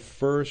the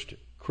first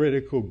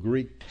critical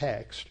Greek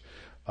text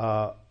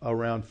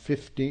around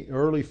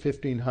early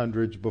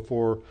 1500s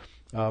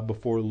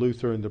before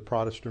Luther and the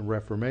Protestant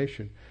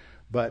Reformation.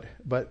 But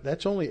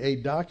that's only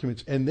 8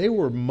 documents, and they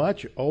were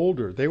much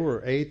older. They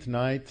were 8th,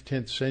 9th,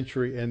 10th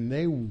century, and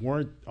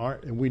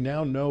and we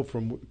now know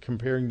from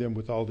comparing them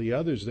with all the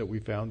others that we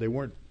found,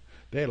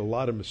 they had a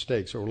lot of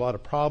mistakes. There were a lot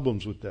of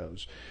problems with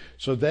those.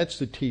 So that's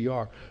the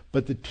TR.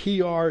 But the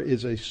TR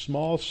is a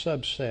small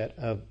subset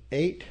of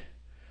 8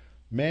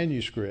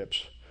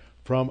 manuscripts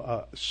from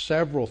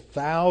several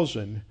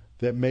thousand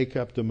that make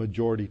up the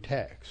majority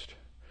text.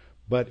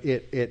 But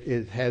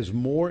it has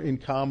more in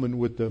common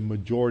with the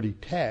majority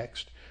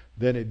text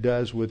than it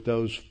does with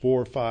those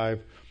 4 or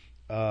 5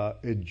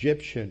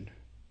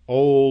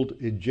 old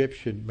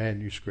Egyptian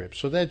manuscripts.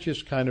 So that's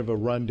just kind of a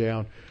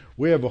rundown.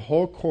 We have a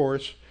whole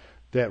course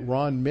that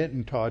Ron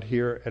Minton taught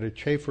here at a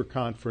Chafer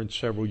conference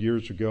several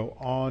years ago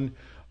on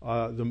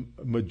the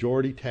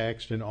majority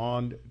text and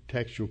on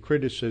textual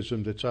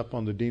criticism that's up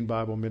on the Dean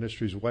Bible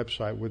Ministries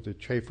website with the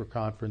Chafer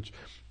conference,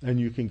 and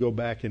you can go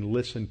back and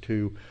listen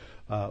to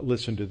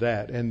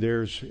that. And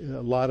there's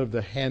a lot of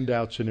the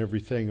handouts and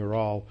everything are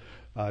all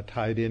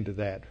tied into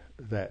that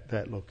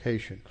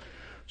location.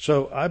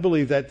 So I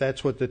believe that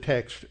that's what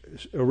the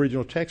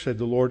original text said.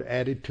 The Lord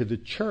added to the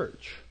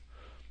church.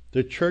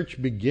 The church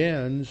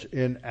begins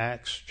in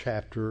Acts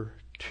chapter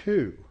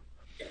 2.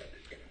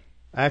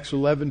 Acts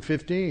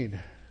 11:15.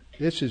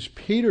 This is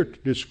Peter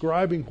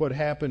describing what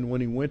happened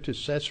when he went to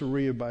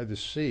Caesarea by the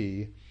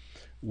sea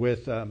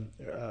with to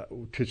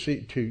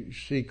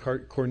see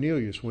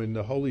Cornelius, when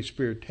the Holy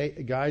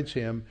Spirit guides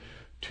him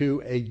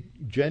to a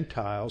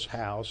Gentile's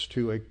house,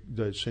 to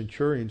the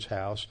centurion's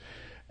house.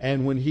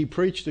 And when he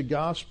preached the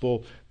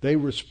gospel, they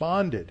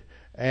responded,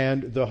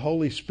 and the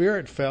Holy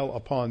Spirit fell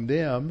upon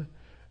them,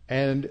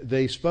 and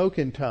they spoke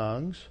in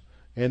tongues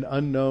in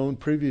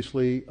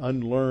previously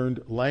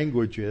unlearned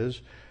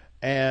languages.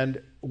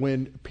 And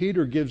when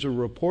Peter gives a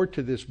report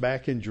to this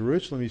back in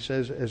Jerusalem, he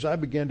says, as I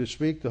began to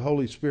speak, the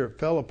Holy Spirit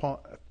fell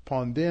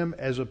upon them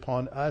as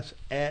upon us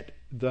at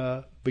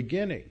the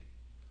beginning.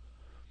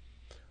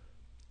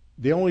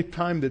 The only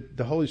time that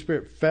the Holy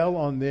Spirit fell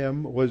on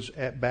them was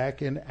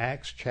back in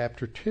Acts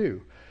chapter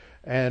 2.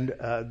 And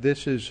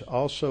this is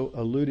also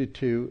alluded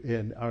to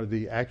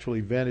the actual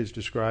event is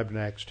described in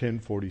Acts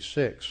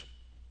 10:46.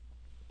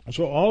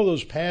 So all of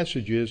those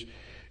passages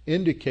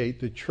indicate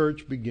the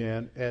church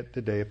began at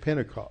the day of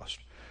Pentecost.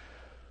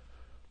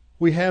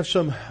 We have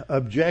some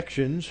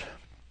objections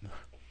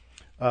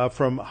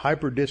from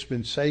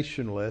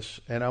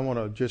hyper-dispensationalists, and I want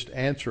to just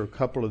answer a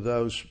couple of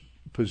those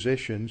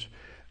positions.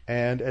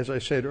 And as I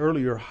said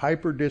earlier,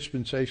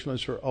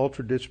 hyper-dispensationalists or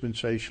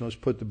ultra-dispensationalists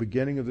put the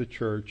beginning of the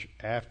church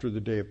after the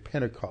day of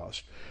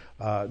Pentecost,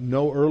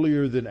 no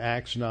earlier than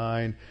Acts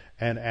 9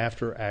 and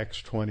after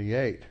Acts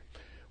 28.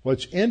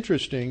 What's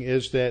interesting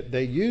is that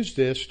they use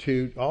this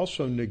to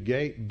also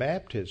negate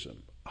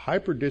baptism.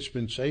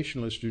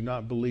 Hyper-dispensationalists do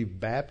not believe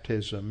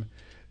baptism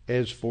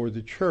is for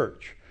the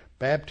church.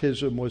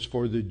 Baptism was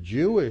for the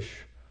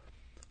Jewish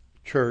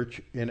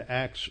church in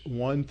Acts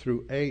 1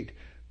 through 8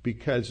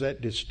 because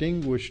that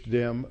distinguished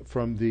them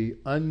from the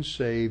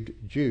unsaved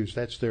Jews.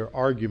 That's their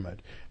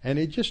argument. And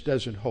it just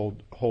doesn't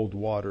hold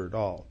water at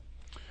all.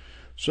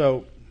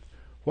 So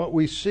what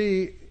we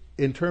see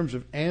in terms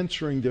of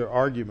answering their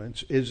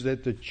arguments is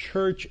that the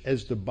church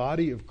as the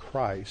body of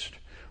Christ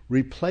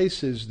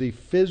replaces the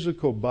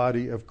physical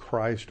body of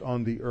Christ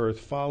on the earth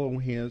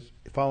following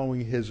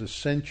his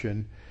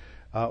ascension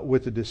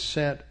with the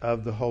descent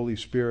of the Holy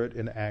Spirit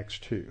in Acts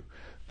 2.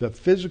 The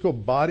physical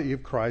body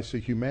of Christ, the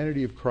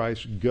humanity of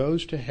Christ,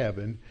 goes to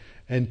heaven,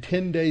 and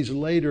 10 days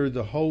later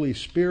the Holy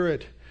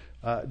Spirit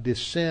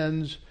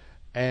descends,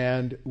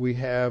 and we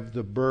have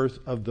the birth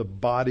of the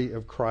body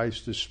of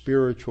Christ, the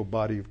spiritual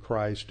body of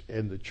Christ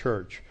in the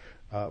church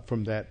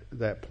from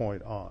that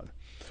point on.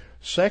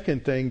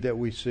 Second thing that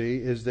we see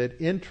is that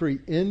entry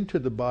into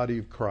the body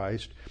of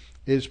Christ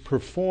is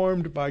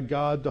performed by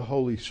God the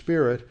Holy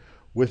Spirit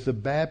with the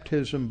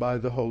baptism by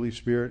the Holy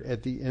Spirit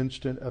at the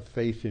instant of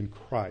faith in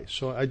Christ.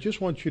 So I just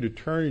want you to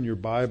turn in your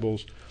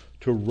Bibles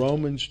to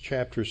Romans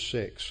chapter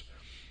 6.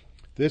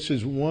 This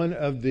is one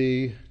of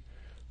the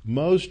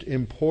most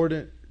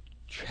important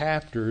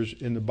chapters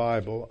in the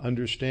Bible,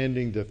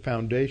 understanding the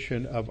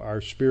foundation of our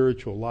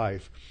spiritual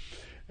life.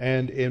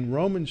 And in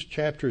Romans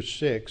chapter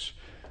 6,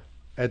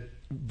 at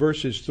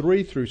verses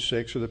 3 through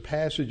 6 are the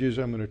passages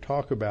I'm going to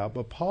talk about,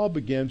 but Paul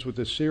begins with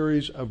a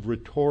series of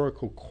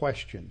rhetorical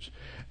questions.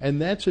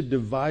 And that's a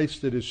device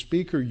that a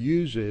speaker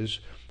uses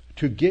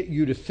to get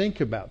you to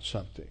think about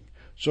something.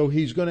 So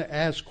he's going to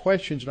ask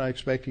questions, not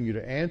expecting you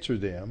to answer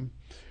them,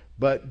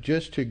 but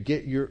just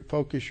to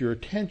focus your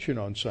attention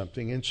on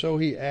something. And so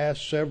he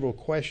asks several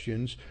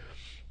questions,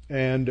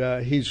 and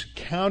he's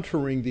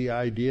countering the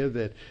idea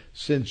that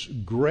since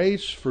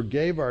grace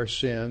forgave our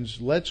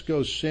sins, let's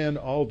go sin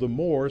all the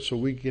more so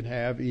we can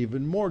have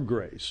even more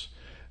grace.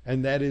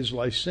 And that is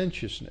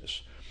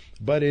licentiousness.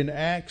 But in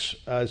Acts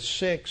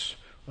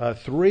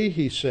 6:3,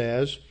 he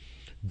says,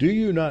 do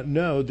you not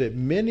know that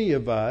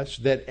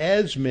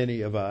as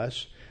many of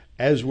us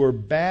as were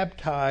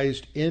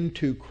baptized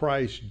into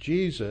Christ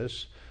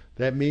Jesus,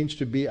 that means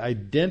to be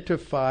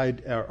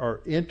identified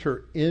or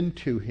enter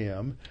into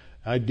him,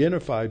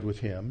 identified with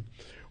him,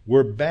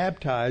 were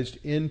baptized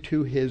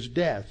into his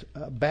death.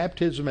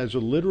 Baptism has a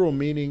literal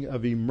meaning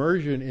of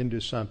immersion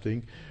into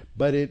something,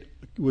 but it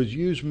was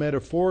used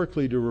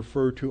metaphorically to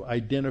refer to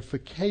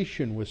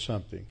identification with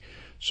something.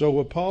 So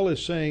what Paul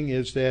is saying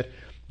is that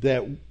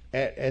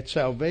at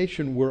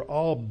salvation we're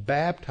all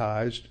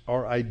baptized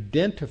or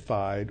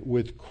identified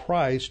with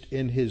Christ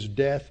in his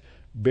death,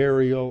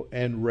 burial,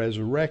 and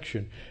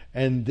resurrection.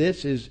 And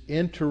this is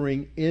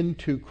entering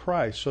into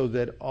Christ, so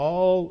that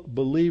all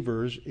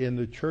believers in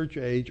the church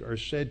age are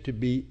said to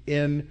be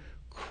in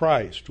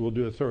Christ. We'll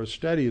do a thorough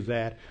study of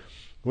that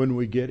when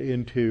we get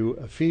into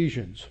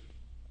Ephesians.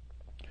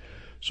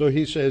 So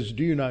he says,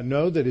 do you not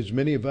know that as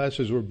many of us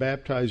as were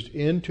baptized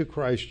into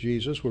Christ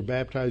Jesus were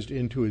baptized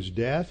into his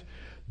death?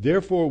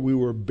 Therefore we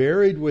were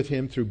buried with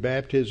him through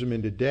baptism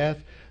into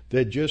death,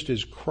 that just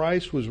as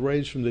Christ was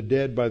raised from the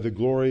dead by the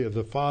glory of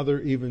the Father,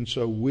 even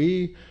so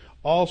we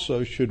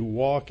also should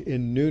walk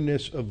in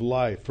newness of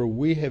life. For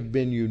we have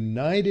been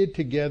united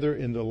together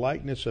in the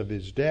likeness of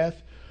his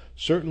death.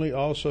 Certainly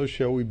also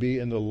shall we be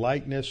in the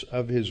likeness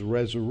of his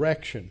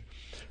resurrection.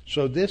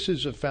 So this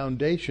is a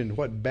foundation.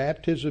 What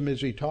baptism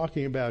is he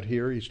talking about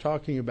here? He's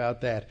talking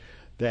about that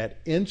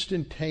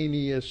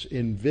instantaneous,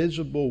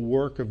 invisible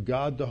work of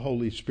God the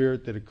Holy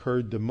Spirit that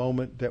occurred the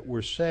moment that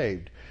we're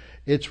saved.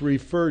 It's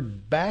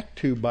referred back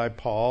to by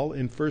Paul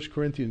in 1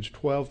 Corinthians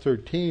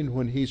 12:13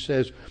 when he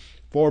says,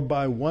 for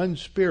by one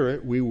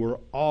Spirit we were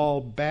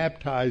all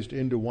baptized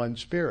into one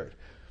Spirit,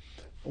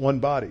 one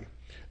body.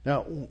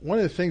 Now, one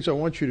of the things I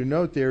want you to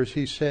note there is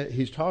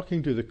he's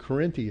talking to the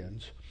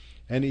Corinthians,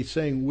 and he's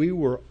saying we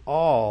were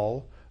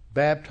all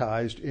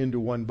baptized into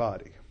one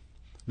body.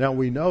 Now,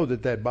 we know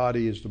that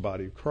body is the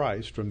body of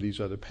Christ from these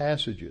other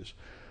passages.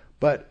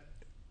 But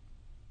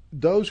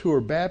those who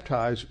were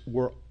baptized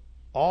were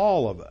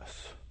all of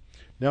us.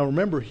 Now,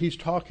 remember, he's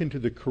talking to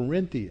the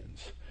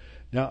Corinthians.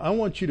 Now, I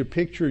want you to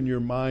picture in your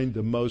mind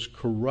the most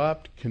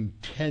corrupt,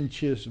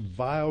 contentious,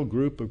 vile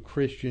group of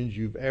Christians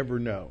you've ever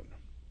known.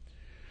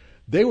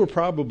 They were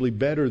probably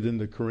better than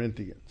the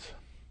Corinthians.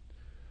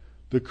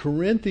 The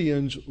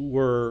Corinthians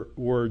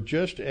were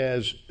just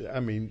as,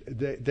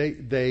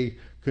 they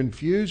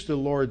confused the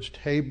Lord's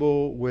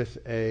table with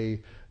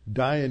a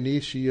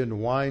Dionysian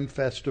wine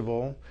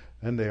festival,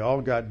 and they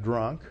all got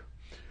drunk.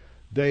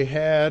 They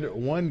had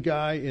one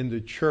guy in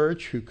the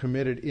church who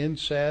committed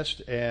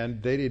incest,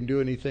 and they didn't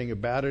do anything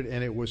about it,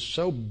 and it was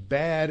so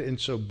bad and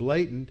so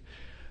blatant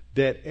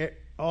that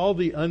all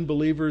the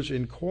unbelievers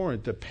in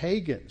Corinth, the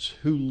pagans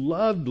who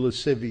loved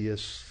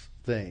lascivious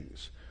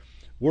things,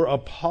 were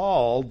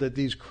appalled that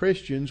these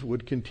Christians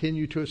would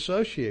continue to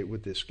associate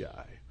with this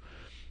guy.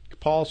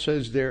 Paul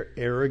says they're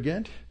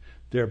arrogant,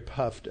 they're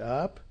puffed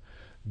up,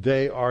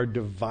 they are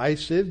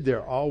divisive,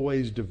 they're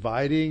always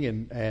dividing,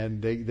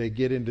 and they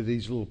get into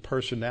these little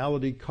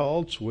personality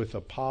cults with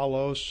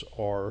Apollos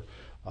or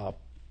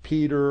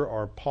Peter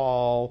or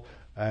Paul,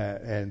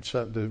 and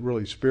some the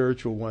really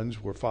spiritual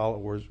ones were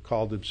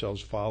called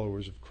themselves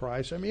followers of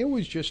Christ. It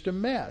was just a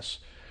mess.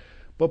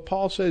 But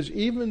Paul says,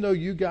 even though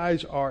you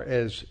guys are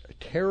as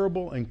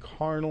terrible and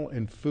carnal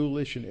and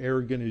foolish and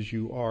arrogant as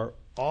you are,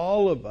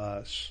 all of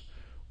us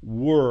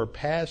were,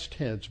 past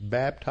tense,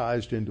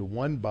 baptized into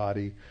one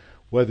body,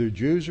 whether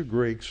Jews or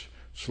Greeks,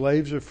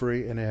 slaves or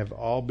free, and have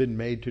all been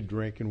made to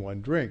drink in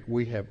one drink.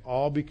 We have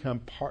all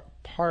become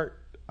part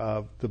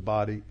of the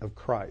body of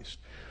Christ.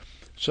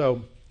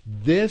 So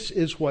this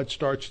is what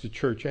starts the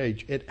church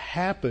age. It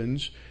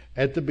happens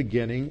at the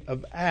beginning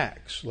of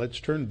Acts. Let's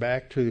turn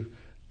back to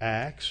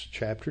Acts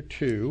chapter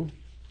 2.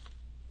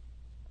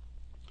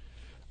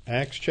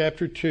 Acts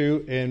chapter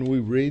 2, and we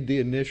read the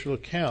initial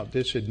account.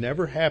 This had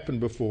never happened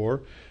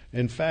before.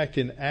 In fact,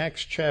 in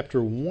Acts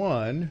chapter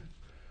 1,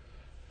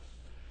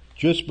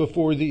 just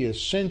before the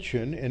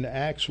ascension, in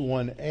Acts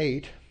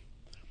 1:8,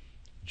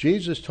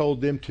 Jesus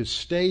told them to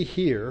stay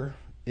here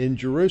in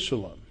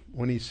Jerusalem.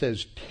 When he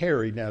says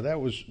tarry, now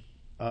that was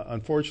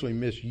unfortunately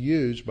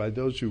misused by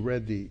those who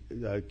read the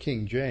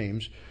King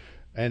James,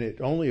 and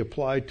it only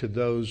applied to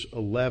those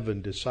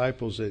 11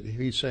 disciples that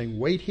he's saying,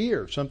 wait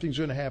here, something's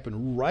going to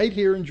happen right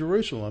here in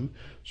Jerusalem,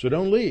 so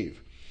don't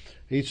leave.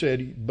 He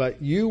said,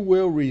 but you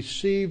will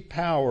receive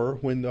power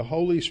when the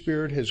Holy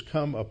Spirit has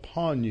come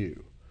upon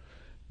you.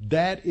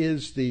 That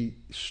is the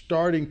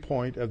starting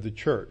point of the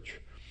church.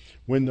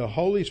 When the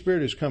Holy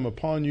Spirit has come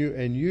upon you,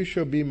 and you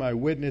shall be my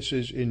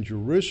witnesses in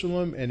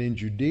Jerusalem and in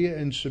Judea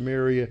and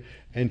Samaria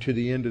and to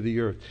the end of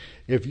the earth.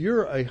 If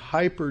you're a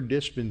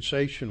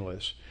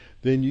hyper-dispensationalist,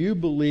 then you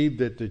believe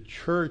that the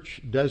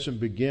church doesn't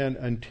begin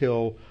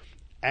until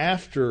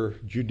after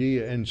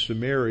Judea and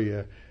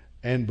Samaria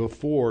and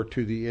before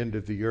to the end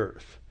of the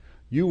earth.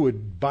 You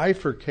would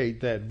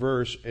bifurcate that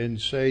verse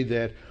and say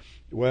that,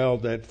 well,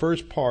 that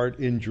first part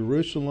in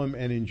Jerusalem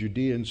and in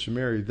Judea and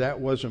Samaria, that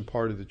wasn't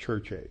part of the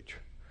church age.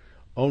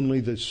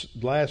 Only this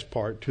last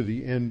part to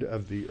the end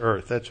of the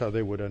earth. That's how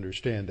they would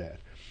understand that.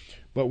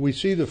 But we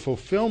see the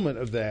fulfillment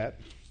of that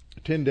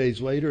 10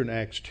 days later in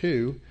Acts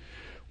 2.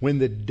 When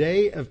the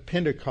day of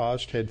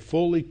Pentecost had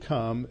fully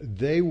come,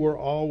 they were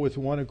all with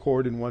one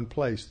accord in one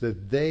place. The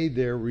they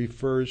there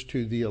refers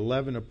to the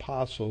 11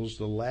 apostles,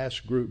 the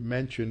last group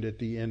mentioned at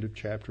the end of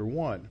chapter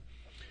 1.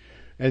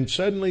 And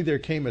suddenly there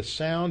came a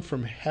sound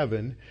from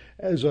heaven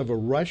as of a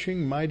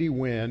rushing mighty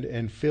wind,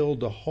 and filled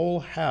the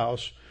whole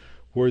house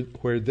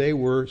where they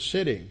were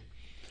sitting.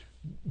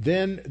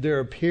 Then there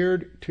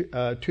appeared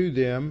to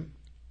them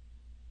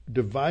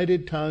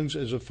divided tongues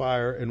as a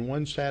fire, and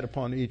one sat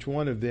upon each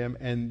one of them,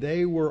 and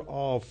they were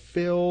all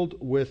filled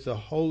with the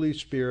Holy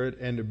Spirit,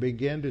 and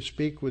began to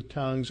speak with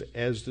tongues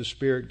as the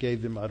Spirit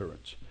gave them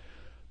utterance.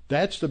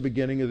 That's the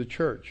beginning of the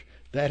church.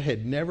 That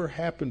had never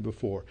happened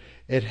before.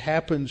 It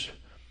happens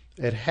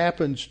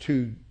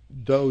to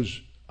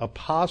those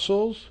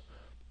apostles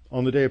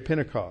on the day of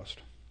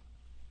Pentecost.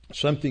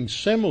 Something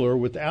similar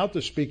without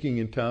the speaking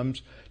in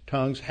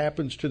tongues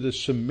happens to the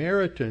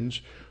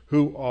Samaritans,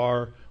 who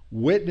are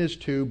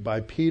witnessed to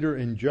by Peter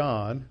and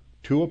John,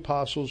 two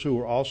apostles who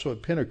were also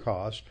at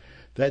Pentecost.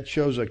 That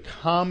shows a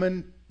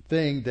common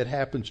thing that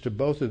happens to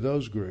both of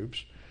those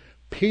groups.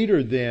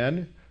 Peter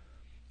then,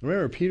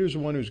 remember, Peter's the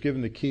one who's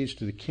given the keys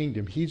to the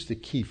kingdom. He's the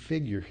key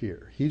figure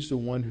here. He's the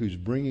one who's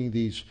bringing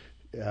these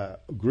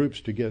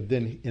groups together.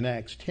 Then in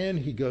Acts 10,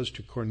 he goes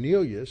to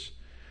Cornelius,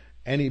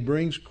 and he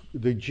brings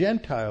the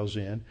Gentiles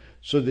in,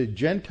 so that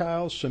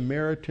Gentiles,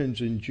 Samaritans,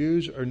 and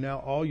Jews are now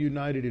all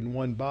united in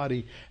one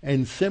body,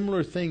 and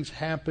similar things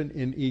happen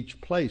in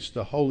each place.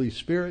 The Holy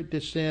Spirit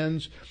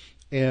descends,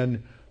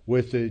 and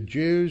with the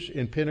Jews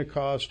in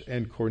Pentecost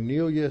and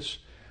Cornelius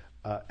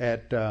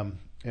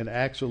in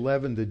Acts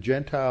 11, the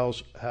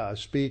Gentiles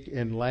speak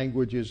in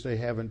languages they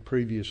haven't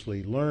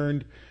previously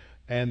learned,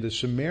 and the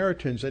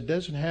Samaritans, that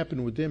doesn't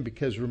happen with them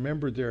because,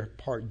 remember, they're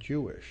part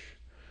Jewish.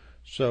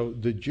 So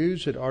the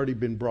Jews had already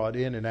been brought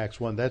in Acts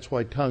 1. That's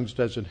why tongues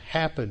doesn't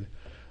happen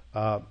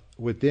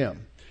with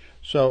them.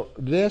 So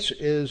this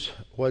is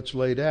what's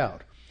laid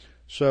out.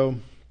 So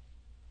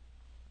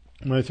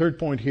my third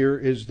point here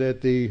is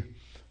that the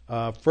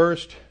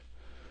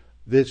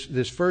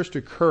this first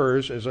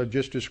occurs, as I've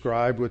just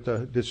described, with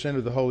the descent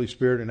of the Holy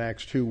Spirit in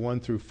Acts 2, 1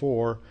 through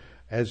 4,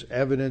 as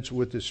evidence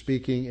with the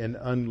speaking in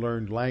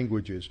unlearned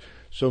languages.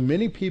 So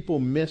many people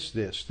miss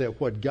this, that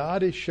what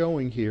God is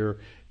showing here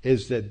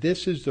is that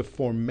this is the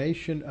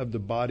formation of the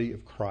body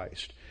of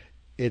Christ.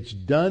 It's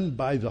done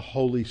by the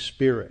Holy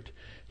Spirit.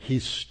 He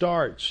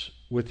starts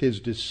with his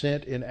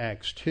descent in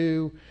Acts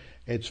 2.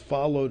 It's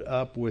followed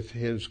up with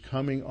his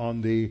coming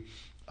on the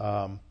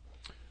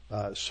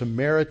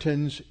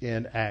Samaritans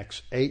in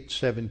Acts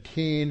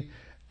 8:17,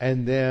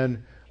 and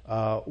then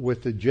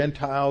with the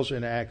Gentiles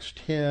in Acts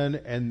 10,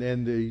 and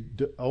then the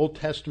Old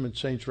Testament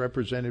saints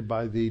represented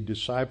by the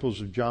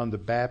disciples of John the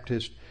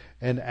Baptist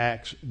in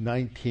Acts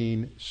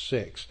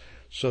 19:6.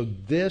 So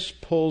this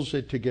pulls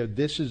it together.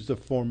 This is the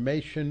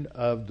formation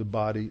of the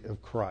body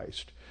of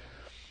Christ.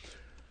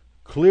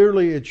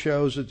 Clearly it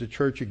shows that the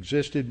church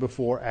existed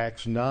before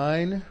Acts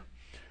 9.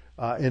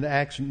 In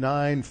Acts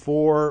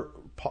 9:4,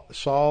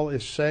 Saul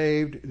is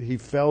saved. He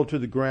fell to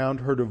the ground,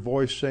 heard a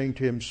voice saying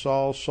to him,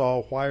 "Saul,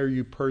 Saul, why are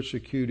you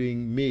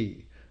persecuting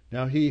me?"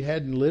 Now, he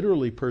hadn't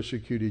literally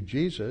persecuted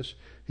Jesus.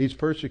 He's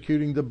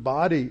persecuting the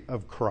body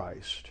of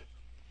Christ.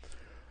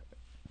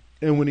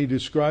 And when he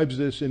describes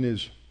this in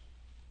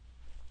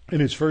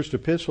his first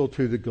epistle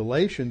to the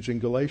Galatians, in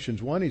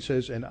Galatians 1, he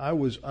says, "And I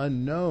was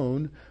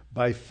unknown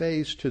by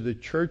face to the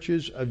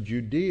churches of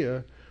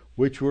Judea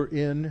which were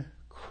in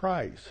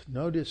Christ."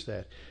 Notice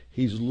that.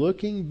 He's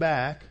looking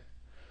back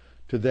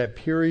to that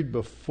period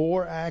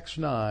before Acts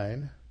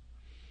 9,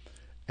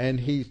 and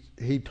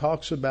he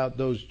talks about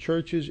those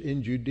churches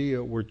in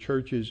Judea were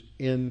churches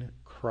in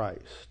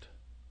Christ.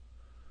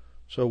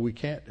 So we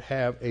can't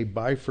have a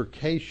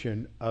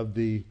bifurcation of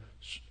the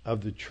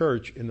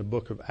church in the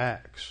book of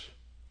Acts.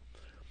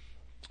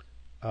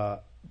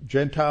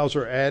 Gentiles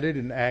are added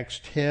in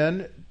Acts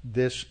 10.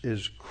 This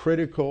is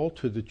critical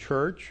to the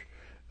church.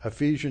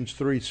 Ephesians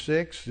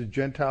 3:6, the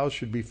Gentiles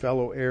should be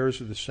fellow heirs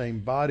of the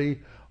same body.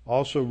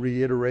 Also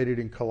reiterated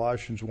in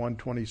Colossians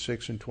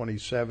 1:26 and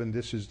 27,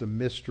 this is the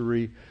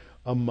mystery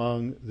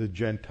among the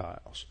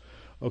Gentiles.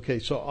 Okay,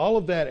 so all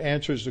of that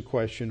answers the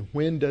question,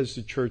 when does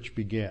the church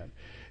begin?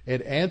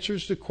 It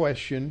answers the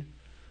question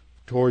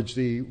towards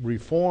the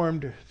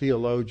Reformed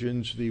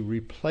theologians, the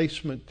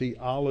replacement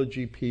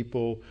theology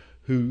people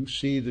who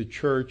see the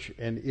church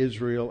and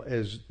Israel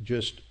as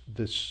just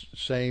the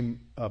same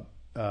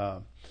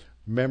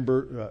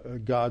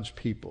God's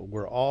people.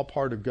 We're all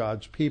part of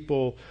God's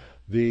people.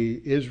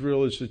 The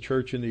Israel is the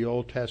church in the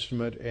Old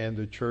Testament, and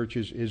the church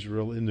is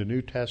Israel in the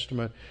New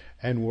Testament,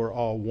 and we're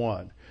all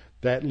one.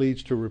 That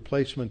leads to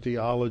replacement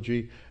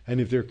theology, and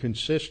if they're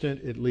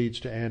consistent, it leads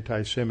to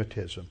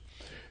anti-Semitism.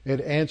 It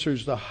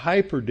answers the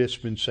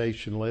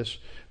hyper-dispensationalists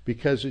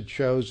because it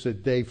shows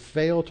that they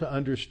fail to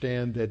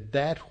understand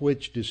that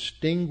which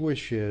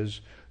distinguishes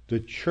the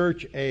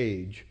church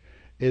age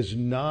is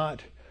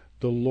not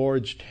the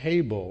Lord's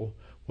table.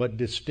 What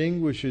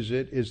distinguishes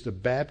it is the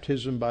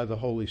baptism by the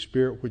Holy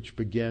Spirit, which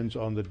begins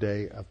on the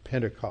day of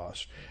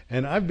Pentecost.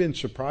 And I've been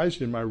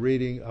surprised in my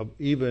reading of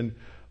even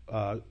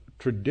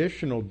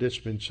traditional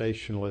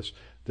dispensationalists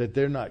that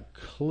they're not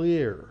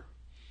clear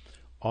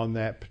on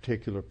that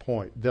particular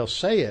point. They'll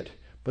say it,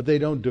 but they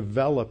don't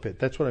develop it.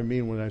 That's what I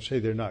mean when I say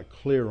they're not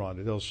clear on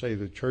it. They'll say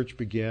the church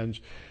begins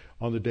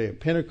on the day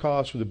of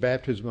Pentecost with the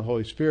baptism of the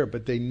Holy Spirit,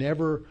 but they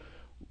never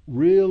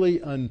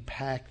really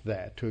unpack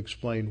that to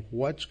explain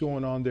what's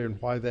going on there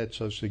and why that's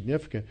so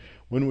significant.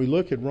 When we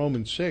look at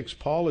Romans 6,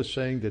 Paul is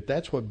saying that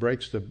that's what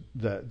breaks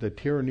the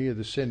tyranny of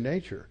the sin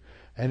nature,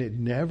 and it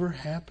never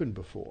happened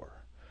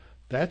before.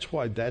 That's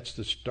why that's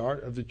the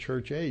start of the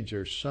church age.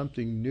 There's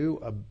something new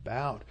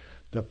about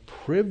the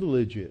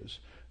privileges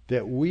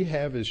that we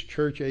have as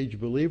church age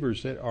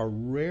believers that are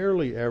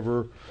rarely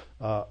ever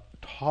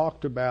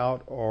talked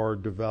about or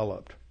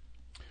developed.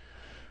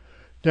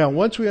 Now,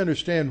 once we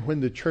understand when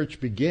the church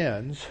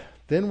begins,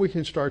 then we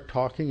can start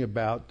talking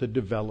about the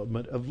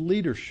development of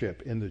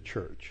leadership in the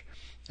church.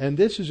 And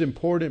this is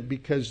important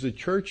because the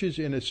church is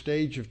in a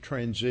stage of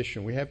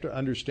transition. We have to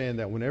understand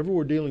that whenever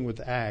we're dealing with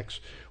Acts,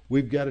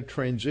 we've got a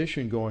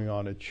transition going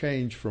on, a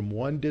change from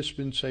one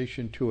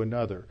dispensation to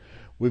another.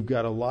 We've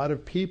got a lot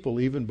of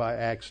people, even by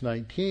Acts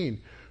 19,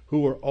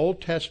 who are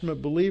Old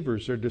Testament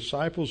believers. They're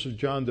disciples of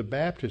John the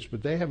Baptist,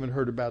 but they haven't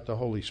heard about the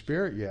Holy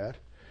Spirit yet.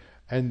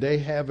 And they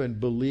haven't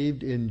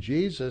believed in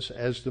Jesus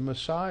as the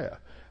Messiah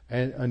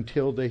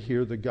until they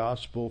hear the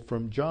gospel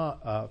from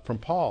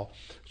Paul.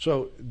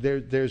 So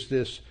there's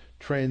this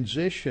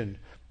transition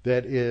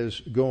that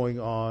is going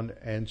on,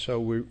 and so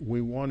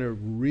we want to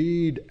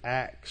read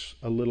Acts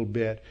a little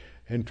bit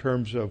in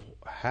terms of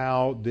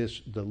how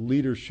the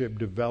leadership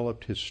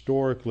developed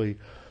historically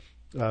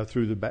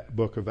through the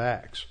book of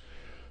Acts.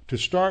 To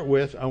start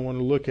with, I want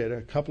to look at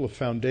a couple of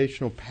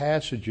foundational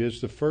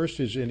passages. The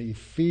first is in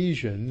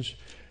Ephesians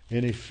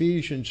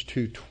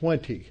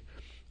 2:20,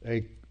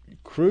 a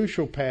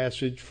crucial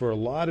passage for a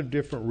lot of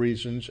different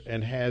reasons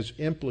and has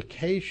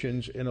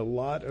implications in a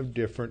lot of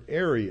different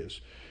areas.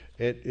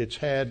 It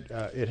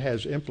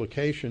has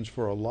implications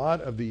for a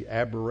lot of the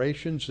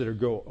aberrations that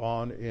go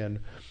on in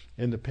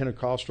the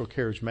Pentecostal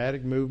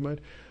charismatic movement.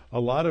 A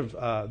lot of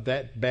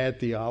that bad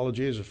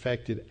theology has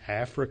affected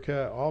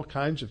Africa. All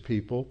kinds of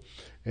people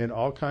in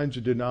all kinds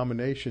of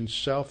denominations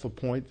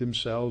self-appoint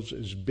themselves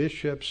as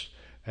bishops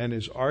and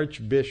as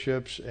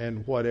archbishops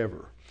and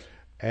whatever.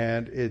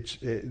 And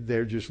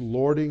they're just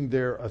lording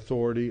their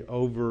authority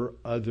over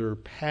other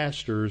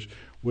pastors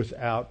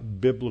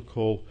without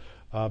biblical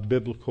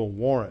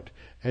warrant.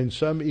 And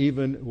some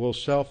even will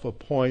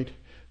self-appoint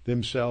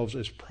themselves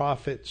as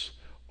prophets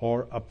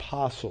or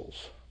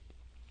apostles.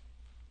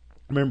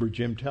 Remember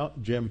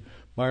Jim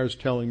Myers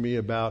telling me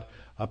about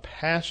a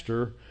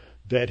pastor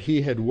that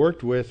he had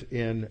worked with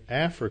in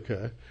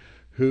Africa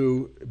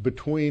who,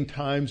 between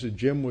times that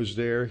Jim was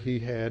there, he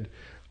had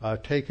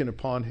taken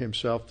upon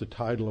himself the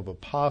title of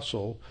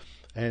apostle,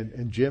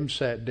 and Jim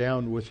sat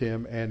down with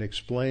him and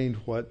explained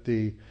what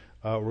the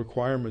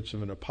requirements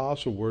of an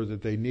apostle were,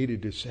 that they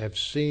needed to have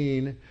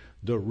seen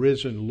the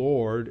risen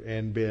Lord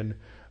and been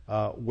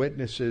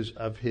witnesses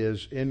of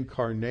his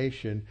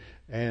incarnation,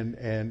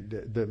 and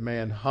the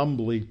man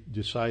humbly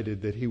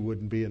decided that he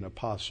wouldn't be an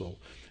apostle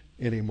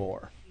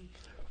anymore.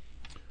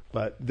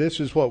 But this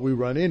is what we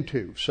run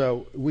into.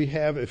 So we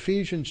have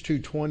Ephesians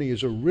 2:20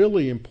 is a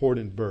really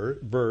important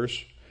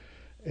verse.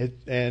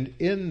 And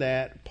in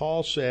that,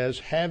 Paul says,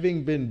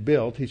 having been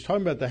built, he's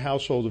talking about the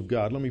household of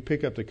God. Let me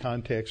pick up the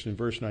context in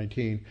verse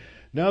 19.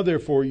 Now,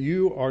 therefore,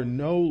 you are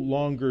no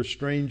longer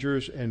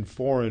strangers and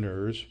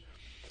foreigners,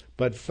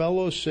 but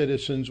fellow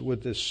citizens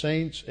with the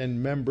saints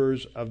and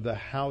members of the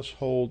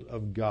household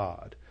of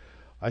God.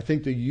 I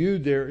think the you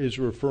there is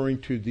referring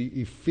to the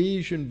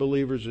Ephesian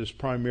believers as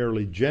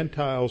primarily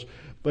Gentiles,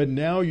 but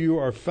now you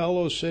are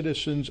fellow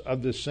citizens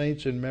of the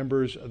saints and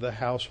members of the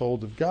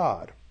household of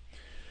God.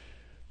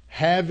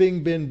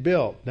 Having been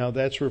built, now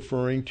that's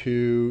referring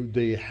to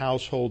the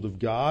household of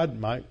God,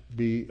 might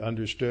be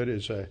understood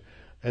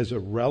as a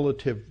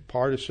relative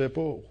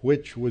participle,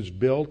 which was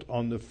built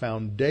on the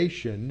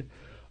foundation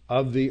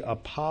of the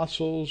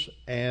apostles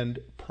and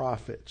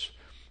prophets.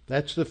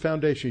 That's the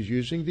foundation. He's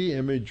using the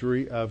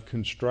imagery of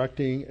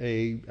constructing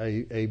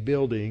a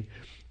building.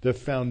 The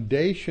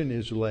foundation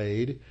is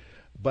laid,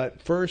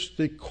 but first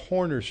the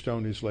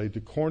cornerstone is laid. The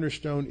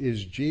cornerstone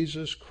is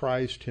Jesus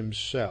Christ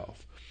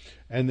himself.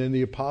 And then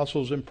the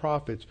apostles and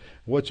prophets.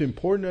 What's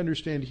important to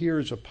understand here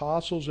is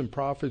apostles and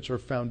prophets are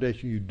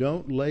foundation. You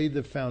don't lay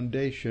the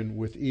foundation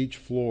with each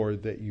floor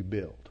that you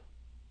build.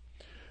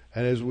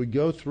 And as we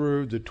go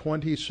through the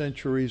 20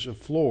 centuries of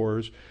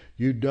floors,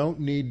 you don't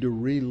need to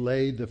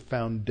relay the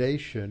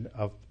foundation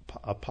of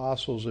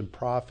apostles and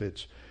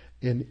prophets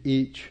in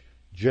each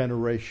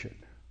generation.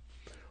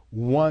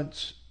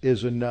 Once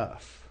is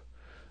enough.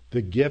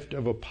 The gift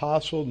of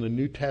apostle and the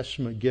New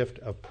Testament gift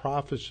of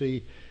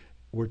prophecy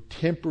were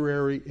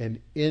temporary and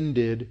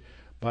ended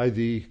by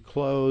the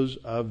close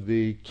of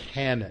the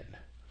canon.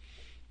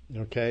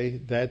 Okay,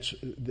 that's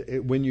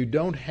when you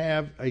don't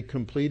have a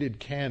completed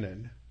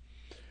canon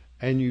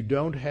and you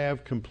don't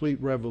have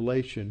complete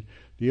revelation.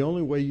 The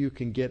only way you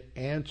can get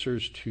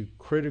answers to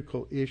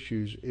critical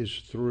issues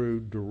is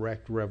through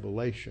direct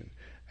revelation,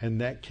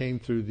 and that came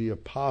through the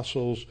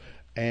apostles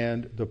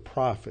and the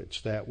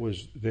prophets. That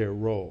was their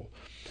role.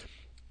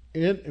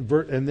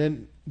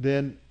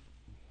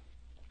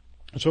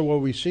 So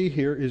what we see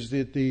here is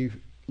that the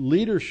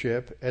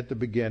leadership at the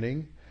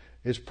beginning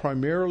is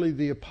primarily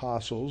the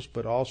apostles,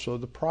 but also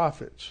the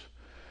prophets.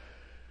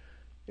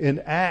 In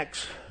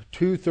Acts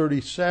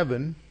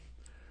 2:37,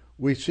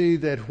 we see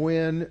that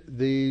when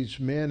these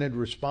men had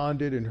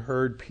responded and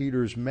heard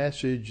Peter's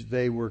message,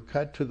 they were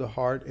cut to the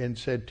heart and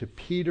said to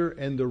Peter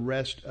and the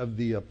rest of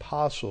the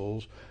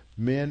apostles,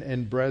 men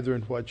and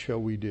brethren, what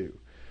shall we do?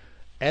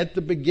 At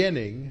the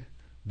beginning,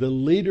 the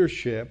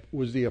leadership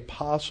was the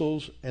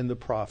apostles and the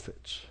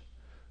prophets.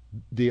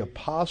 The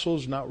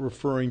apostles not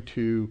referring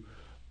to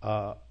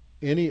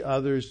any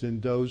others than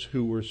those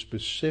who were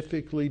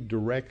specifically,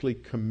 directly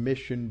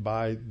commissioned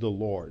by the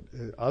Lord.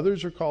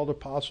 Others are called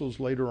apostles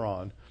later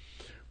on,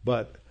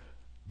 but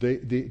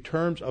the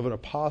terms of an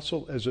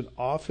apostle as an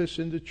office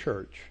in the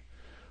church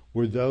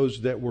were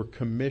those that were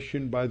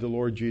commissioned by the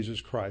Lord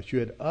Jesus Christ. You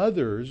had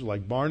others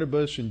like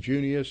Barnabas and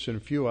Junius and a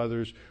few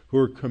others who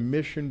were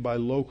commissioned by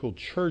local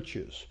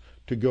churches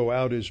to go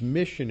out as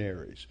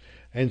missionaries.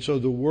 And so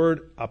the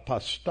word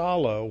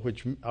apostello,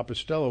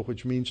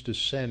 which means to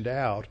send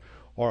out,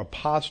 or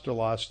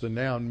apostolos, the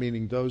noun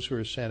meaning those who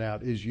are sent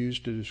out, is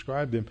used to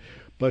describe them.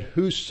 But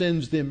who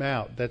sends them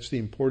out? That's the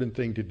important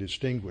thing to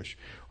distinguish.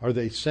 Are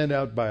they sent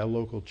out by a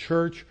local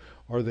church?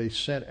 Or are they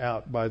sent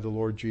out by the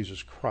Lord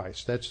Jesus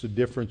Christ? That's the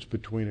difference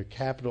between a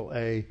capital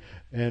A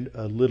and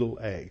a little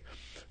a.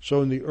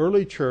 So in the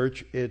early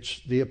church,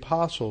 it's the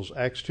apostles.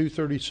 Acts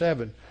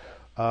 2:37.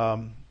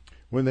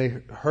 When they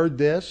heard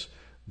this,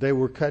 they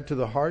were cut to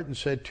the heart and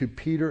said to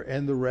Peter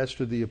and the rest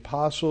of the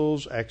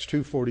apostles. Acts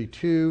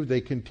 2:42. They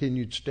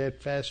continued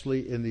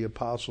steadfastly in the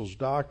apostles'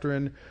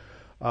 doctrine.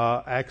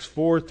 Acts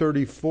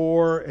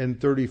 4:34 and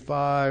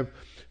 35,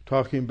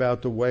 talking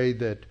about the way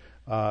that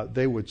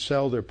they would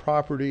sell their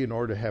property in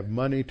order to have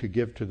money to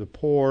give to the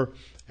poor.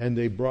 And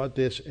they brought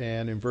this,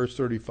 and in verse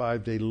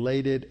 35, they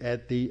laid it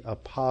at the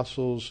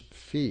apostles'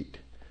 feet.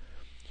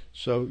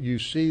 So you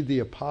see the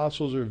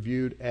apostles are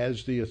viewed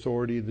as the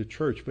authority of the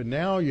church. But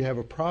now you have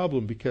a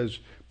problem, because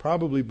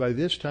probably by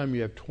this time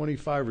you have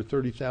 25 or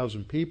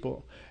 30,000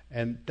 people,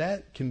 and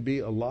that can be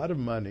a lot of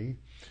money.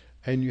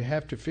 And you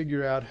have to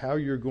figure out how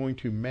you're going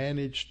to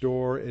manage,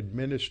 store,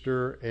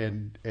 administer,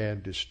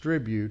 and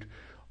distribute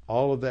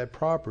all of that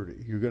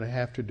property. You're going to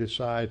have to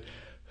decide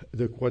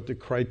what the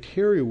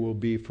criteria will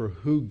be for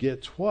who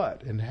gets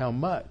what and how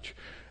much.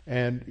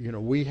 And,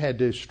 we had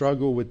to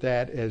struggle with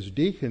that as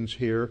deacons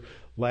here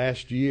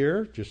last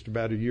year, just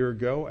about a year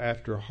ago,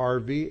 after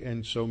Harvey,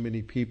 and so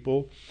many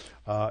people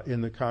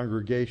in the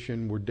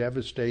congregation were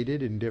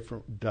devastated in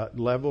different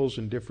levels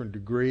and different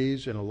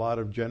degrees, and a lot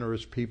of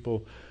generous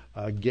people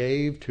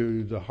gave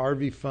to the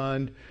Harvey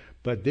Fund.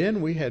 But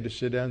then we had to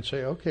sit down and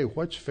say, okay,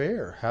 what's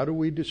fair? How do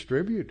we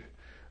distribute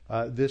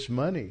this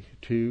money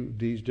to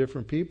these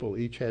different people?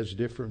 Each has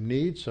different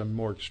needs, some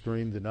more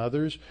extreme than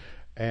others,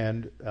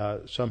 and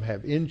some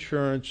have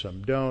insurance,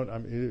 some don't. I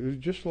mean, it was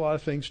just a lot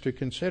of things to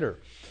consider.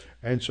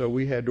 And so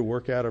we had to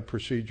work out a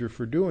procedure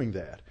for doing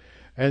that.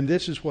 And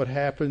this is what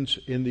happens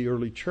in the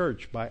early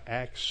church by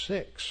Acts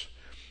 6.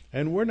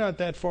 And we're not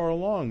that far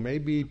along,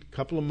 maybe a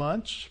couple of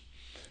months.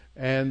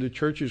 And the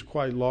church is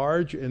quite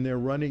large, and they're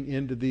running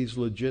into these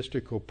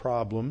logistical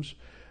problems.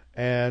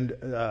 And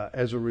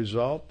as a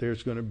result,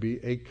 there's going to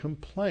be a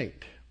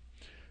complaint.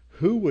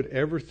 Who would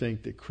ever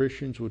think that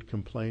Christians would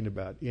complain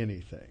about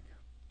anything?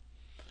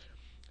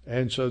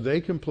 And so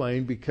they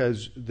complained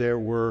because there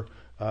were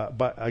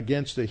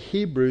against the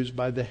Hebrews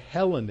by the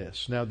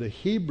Hellenists. Now the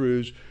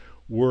Hebrews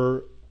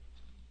were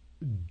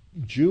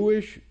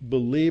Jewish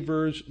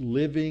believers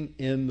living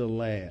in the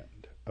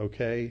land.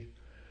 Okay?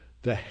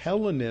 The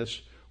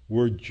Hellenists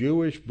were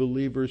Jewish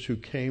believers who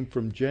came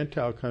from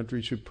Gentile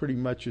countries, who pretty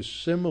much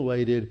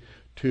assimilated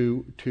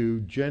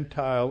to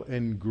Gentile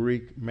and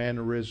Greek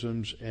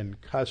mannerisms and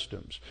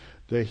customs.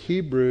 The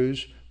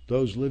Hebrews,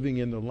 those living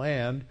in the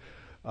land,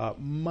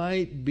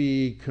 might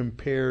be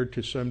compared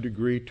to some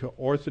degree to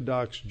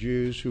Orthodox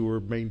Jews who were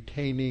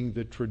maintaining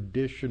the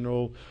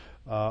traditional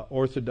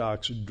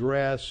Orthodox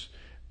dress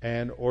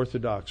and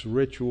Orthodox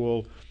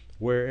ritual,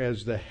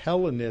 whereas the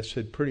Hellenists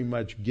had pretty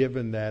much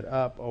given that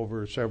up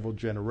over several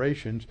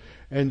generations.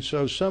 And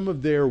so some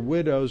of their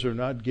widows are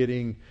not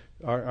being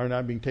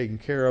taken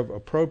care of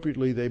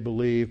appropriately, they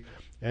believe,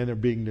 and are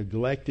being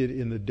neglected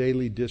in the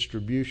daily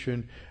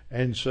distribution.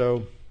 And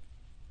so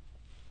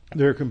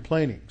they're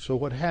complaining. So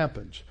what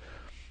happens?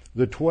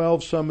 The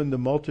 12 summoned the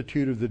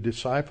multitude of the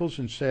disciples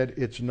and said,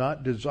 "It's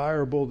not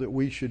desirable that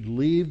we should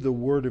leave the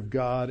word of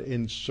God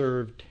and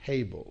serve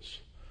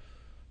tables."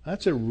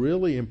 That's a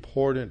really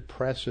important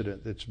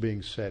precedent that's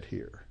being set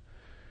here.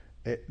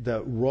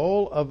 The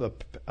role of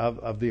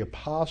the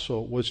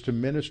apostle was to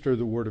minister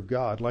the word of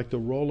God, like the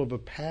role of a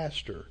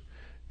pastor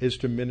is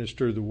to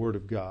minister the word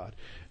of God.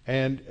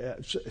 And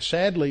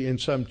sadly, in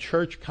some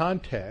church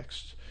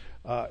contexts,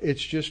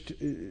 it's just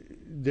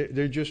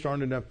there just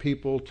aren't enough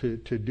people to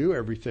do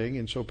everything,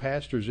 and so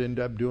pastors end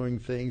up doing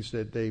things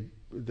that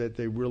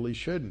they really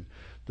shouldn't.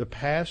 The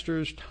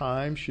pastor's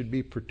time should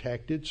be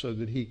protected so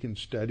that he can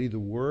study the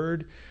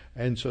Word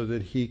and so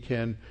that he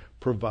can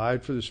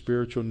provide for the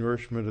spiritual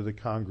nourishment of the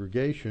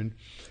congregation.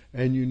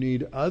 And you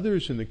need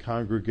others in the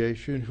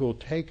congregation who will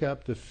take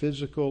up the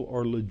physical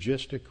or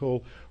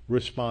logistical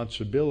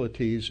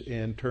responsibilities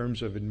in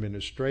terms of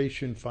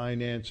administration,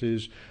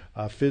 finances,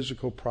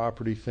 physical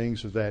property,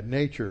 things of that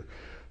nature.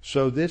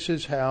 So this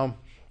is how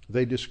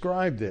they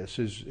describe this: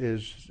 is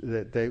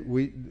that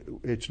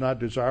it's not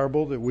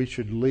desirable that we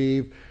should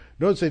leave.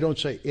 Notice they don't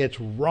say it's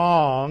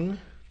wrong.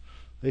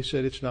 They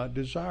said it's not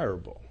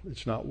desirable.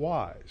 It's not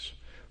wise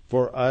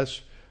for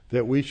us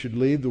that we should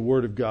leave the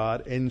Word of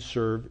God and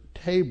serve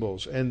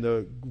tables. And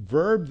the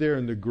verb there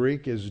in the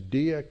Greek is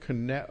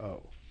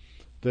diakoneo.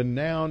 The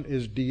noun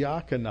is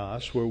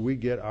diakonos, where we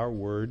get our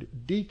word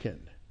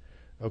deacon.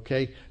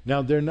 Okay?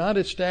 Now, they're not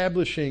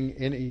establishing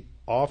any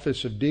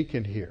office of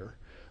deacon here.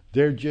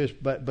 They're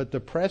just, but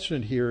the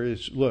precedent here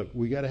is, look,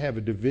 we got to have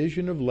a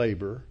division of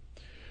labor,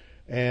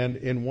 and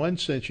in one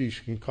sense you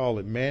can call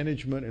it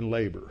management and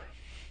labor.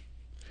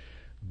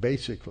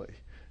 Basically,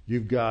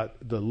 you've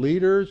got the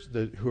leaders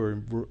who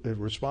are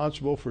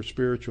responsible for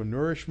spiritual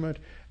nourishment,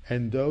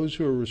 and those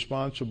who are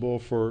responsible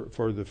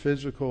for the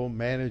physical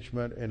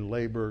management and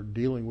labor,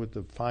 dealing with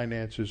the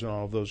finances and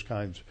all of those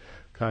kinds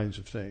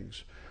of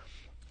things.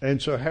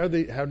 And so how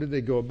did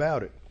they go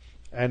about it?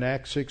 And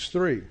Acts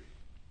 6:3.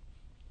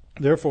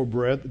 Therefore,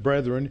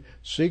 brethren,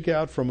 seek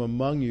out from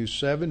among you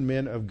 7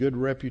 men of good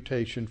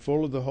reputation,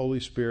 full of the Holy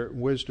Spirit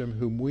and wisdom,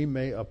 whom we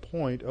may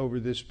appoint over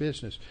this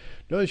business.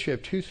 Notice you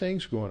have 2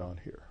 things going on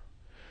here.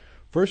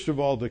 First of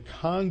all, the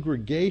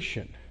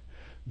congregation,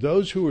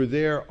 those who are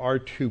there, are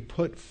to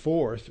put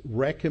forth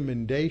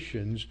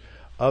recommendations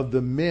of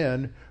the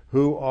men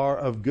who are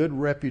of good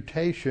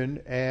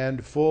reputation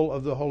and full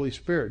of the Holy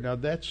Spirit. Now,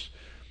 that's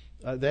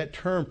that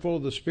term, full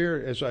of the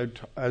Spirit,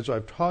 as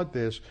I've taught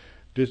this,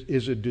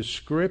 is a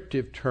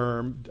descriptive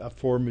term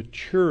for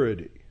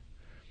maturity.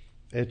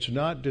 It's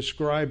not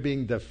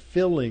describing the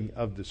filling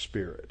of the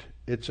Spirit.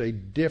 It's a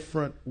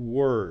different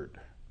word.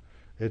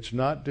 It's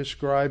not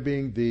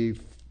describing the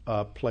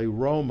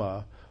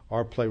pleroma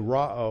or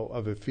plerao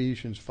of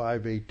Ephesians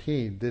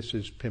 5:18. This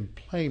is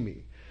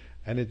pimplemi,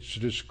 and it's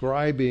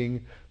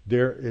describing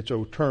it's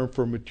a term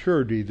for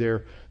maturity.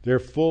 They're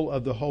full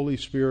of the Holy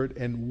Spirit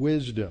and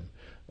wisdom.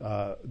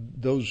 A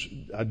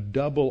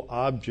double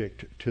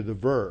object to the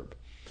verb.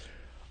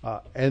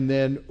 And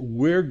then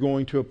we're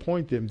going to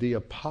appoint them. The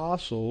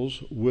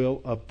apostles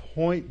will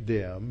appoint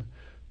them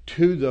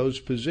to those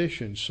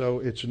positions. So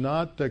it's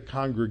not the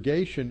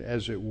congregation,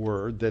 as it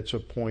were, that's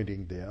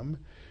appointing them.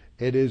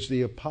 It is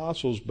the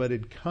apostles, but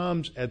it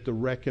comes at the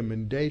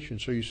recommendation.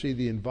 So you see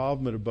the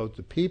involvement of both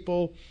the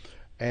people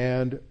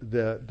and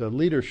the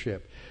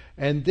leadership.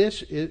 And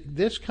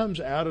this comes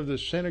out of the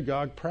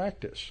synagogue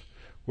practice,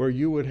 where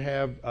you would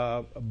have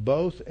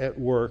both at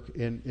work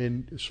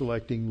in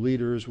selecting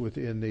leaders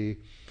within the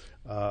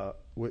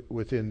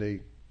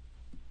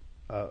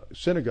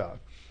synagogue.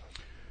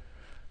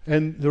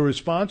 And the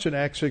response in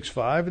Acts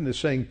 6:5, and the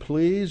saying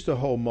pleased the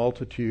whole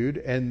multitude,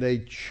 and they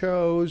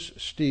chose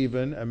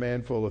Stephen, a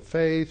man full of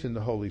faith in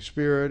the Holy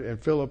Spirit, and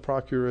Philip,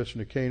 Prochorus,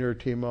 Nicanor,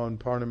 Timon,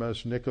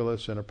 Parmenas,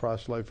 Nicholas, and a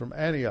proselyte from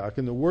Antioch.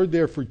 And the word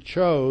there for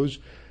chose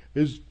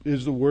is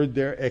the word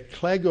there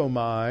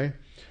eklegomai,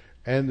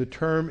 and the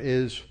term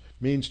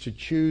means to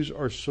choose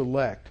or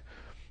select.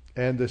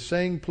 And the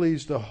saying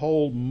pleased the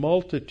whole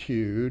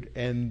multitude,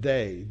 and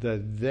they. The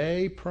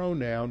they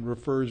pronoun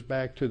refers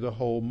back to the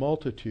whole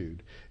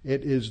multitude.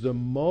 It is the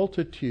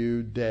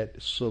multitude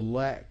that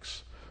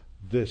selects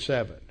the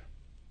 7.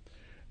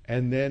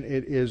 And then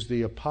it is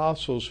the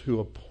apostles who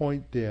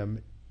appoint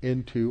them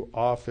into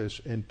office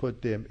and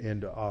put them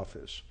into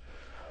office.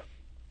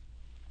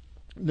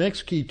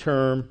 Next key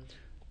term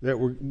that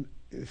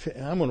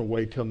I'm going to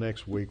wait till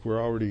next week.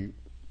 We're already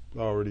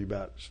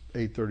about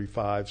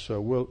 8:35, so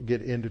we'll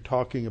get into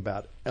talking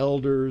about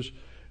elders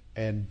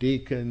and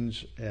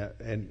deacons,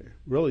 and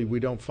really we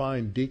don't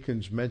find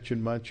deacons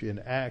mentioned much in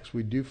Acts.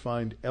 We do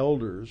find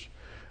elders,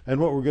 and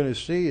what we're going to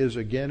see is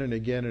again and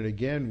again and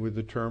again with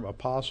the term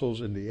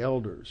apostles and the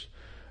elders,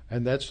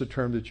 and that's the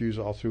term that's used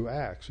all through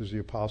Acts, is the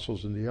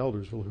apostles and the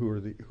elders. Well, who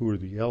are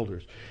the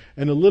elders?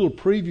 And a little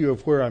preview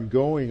of where I'm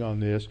going on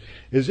this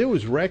is it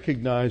was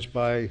recognized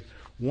by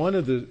one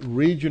of the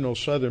regional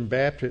one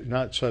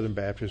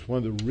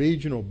of the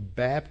regional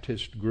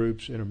Baptist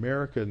groups in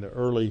America in the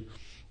early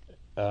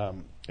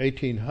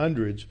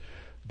 1800s,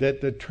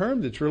 that the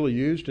term that's really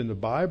used in the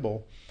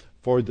Bible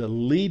for the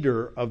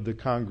leader of the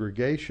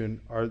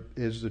congregation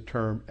is the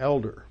term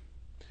elder.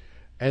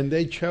 And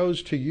they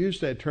chose to use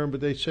that term, but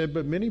they said,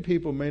 but many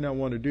people may not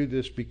want to do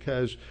this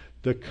because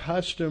the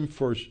custom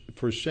for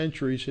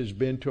centuries has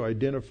been to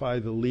identify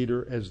the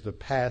leader as the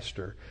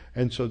pastor,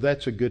 and so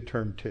that's a good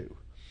term too.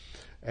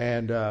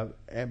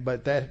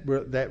 But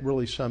that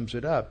really sums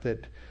it up,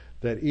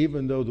 that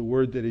even though the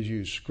word that is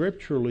used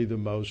scripturally the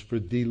most for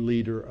the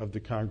leader of the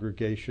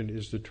congregation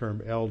is the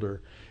term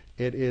elder,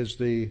 it is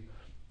the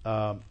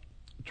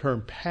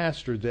term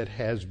pastor that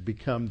has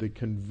become the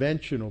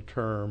conventional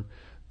term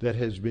that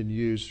has been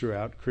used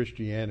throughout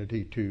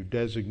Christianity to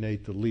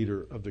designate the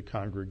leader of the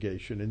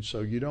congregation. And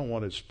so you don't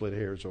want to split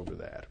hairs over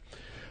that.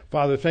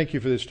 Father, thank you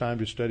for this time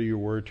to study your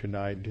word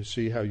tonight and to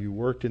see how you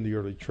worked in the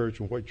early church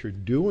and what you're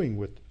doing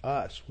with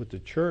us, with the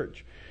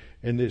church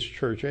in this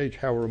church age.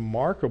 How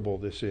remarkable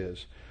this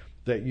is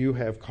that you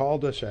have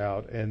called us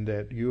out and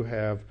that you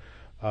have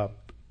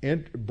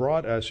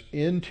brought us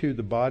into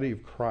the body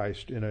of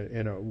Christ in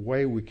a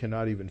way we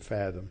cannot even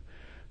fathom,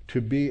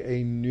 to be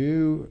a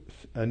new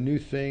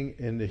thing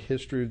in the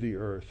history of the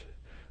earth,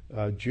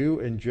 Jew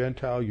and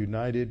Gentile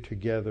united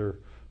together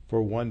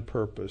for one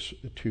purpose,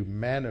 to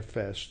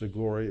manifest the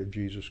glory of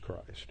Jesus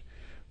Christ.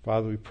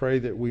 Father, we pray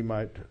that we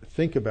might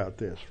think about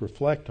this,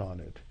 reflect on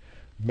it,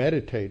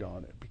 meditate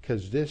on it,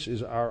 because this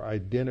is our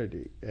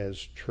identity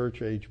as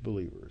church-age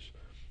believers.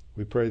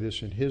 We pray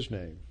this in His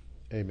name.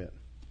 Amen.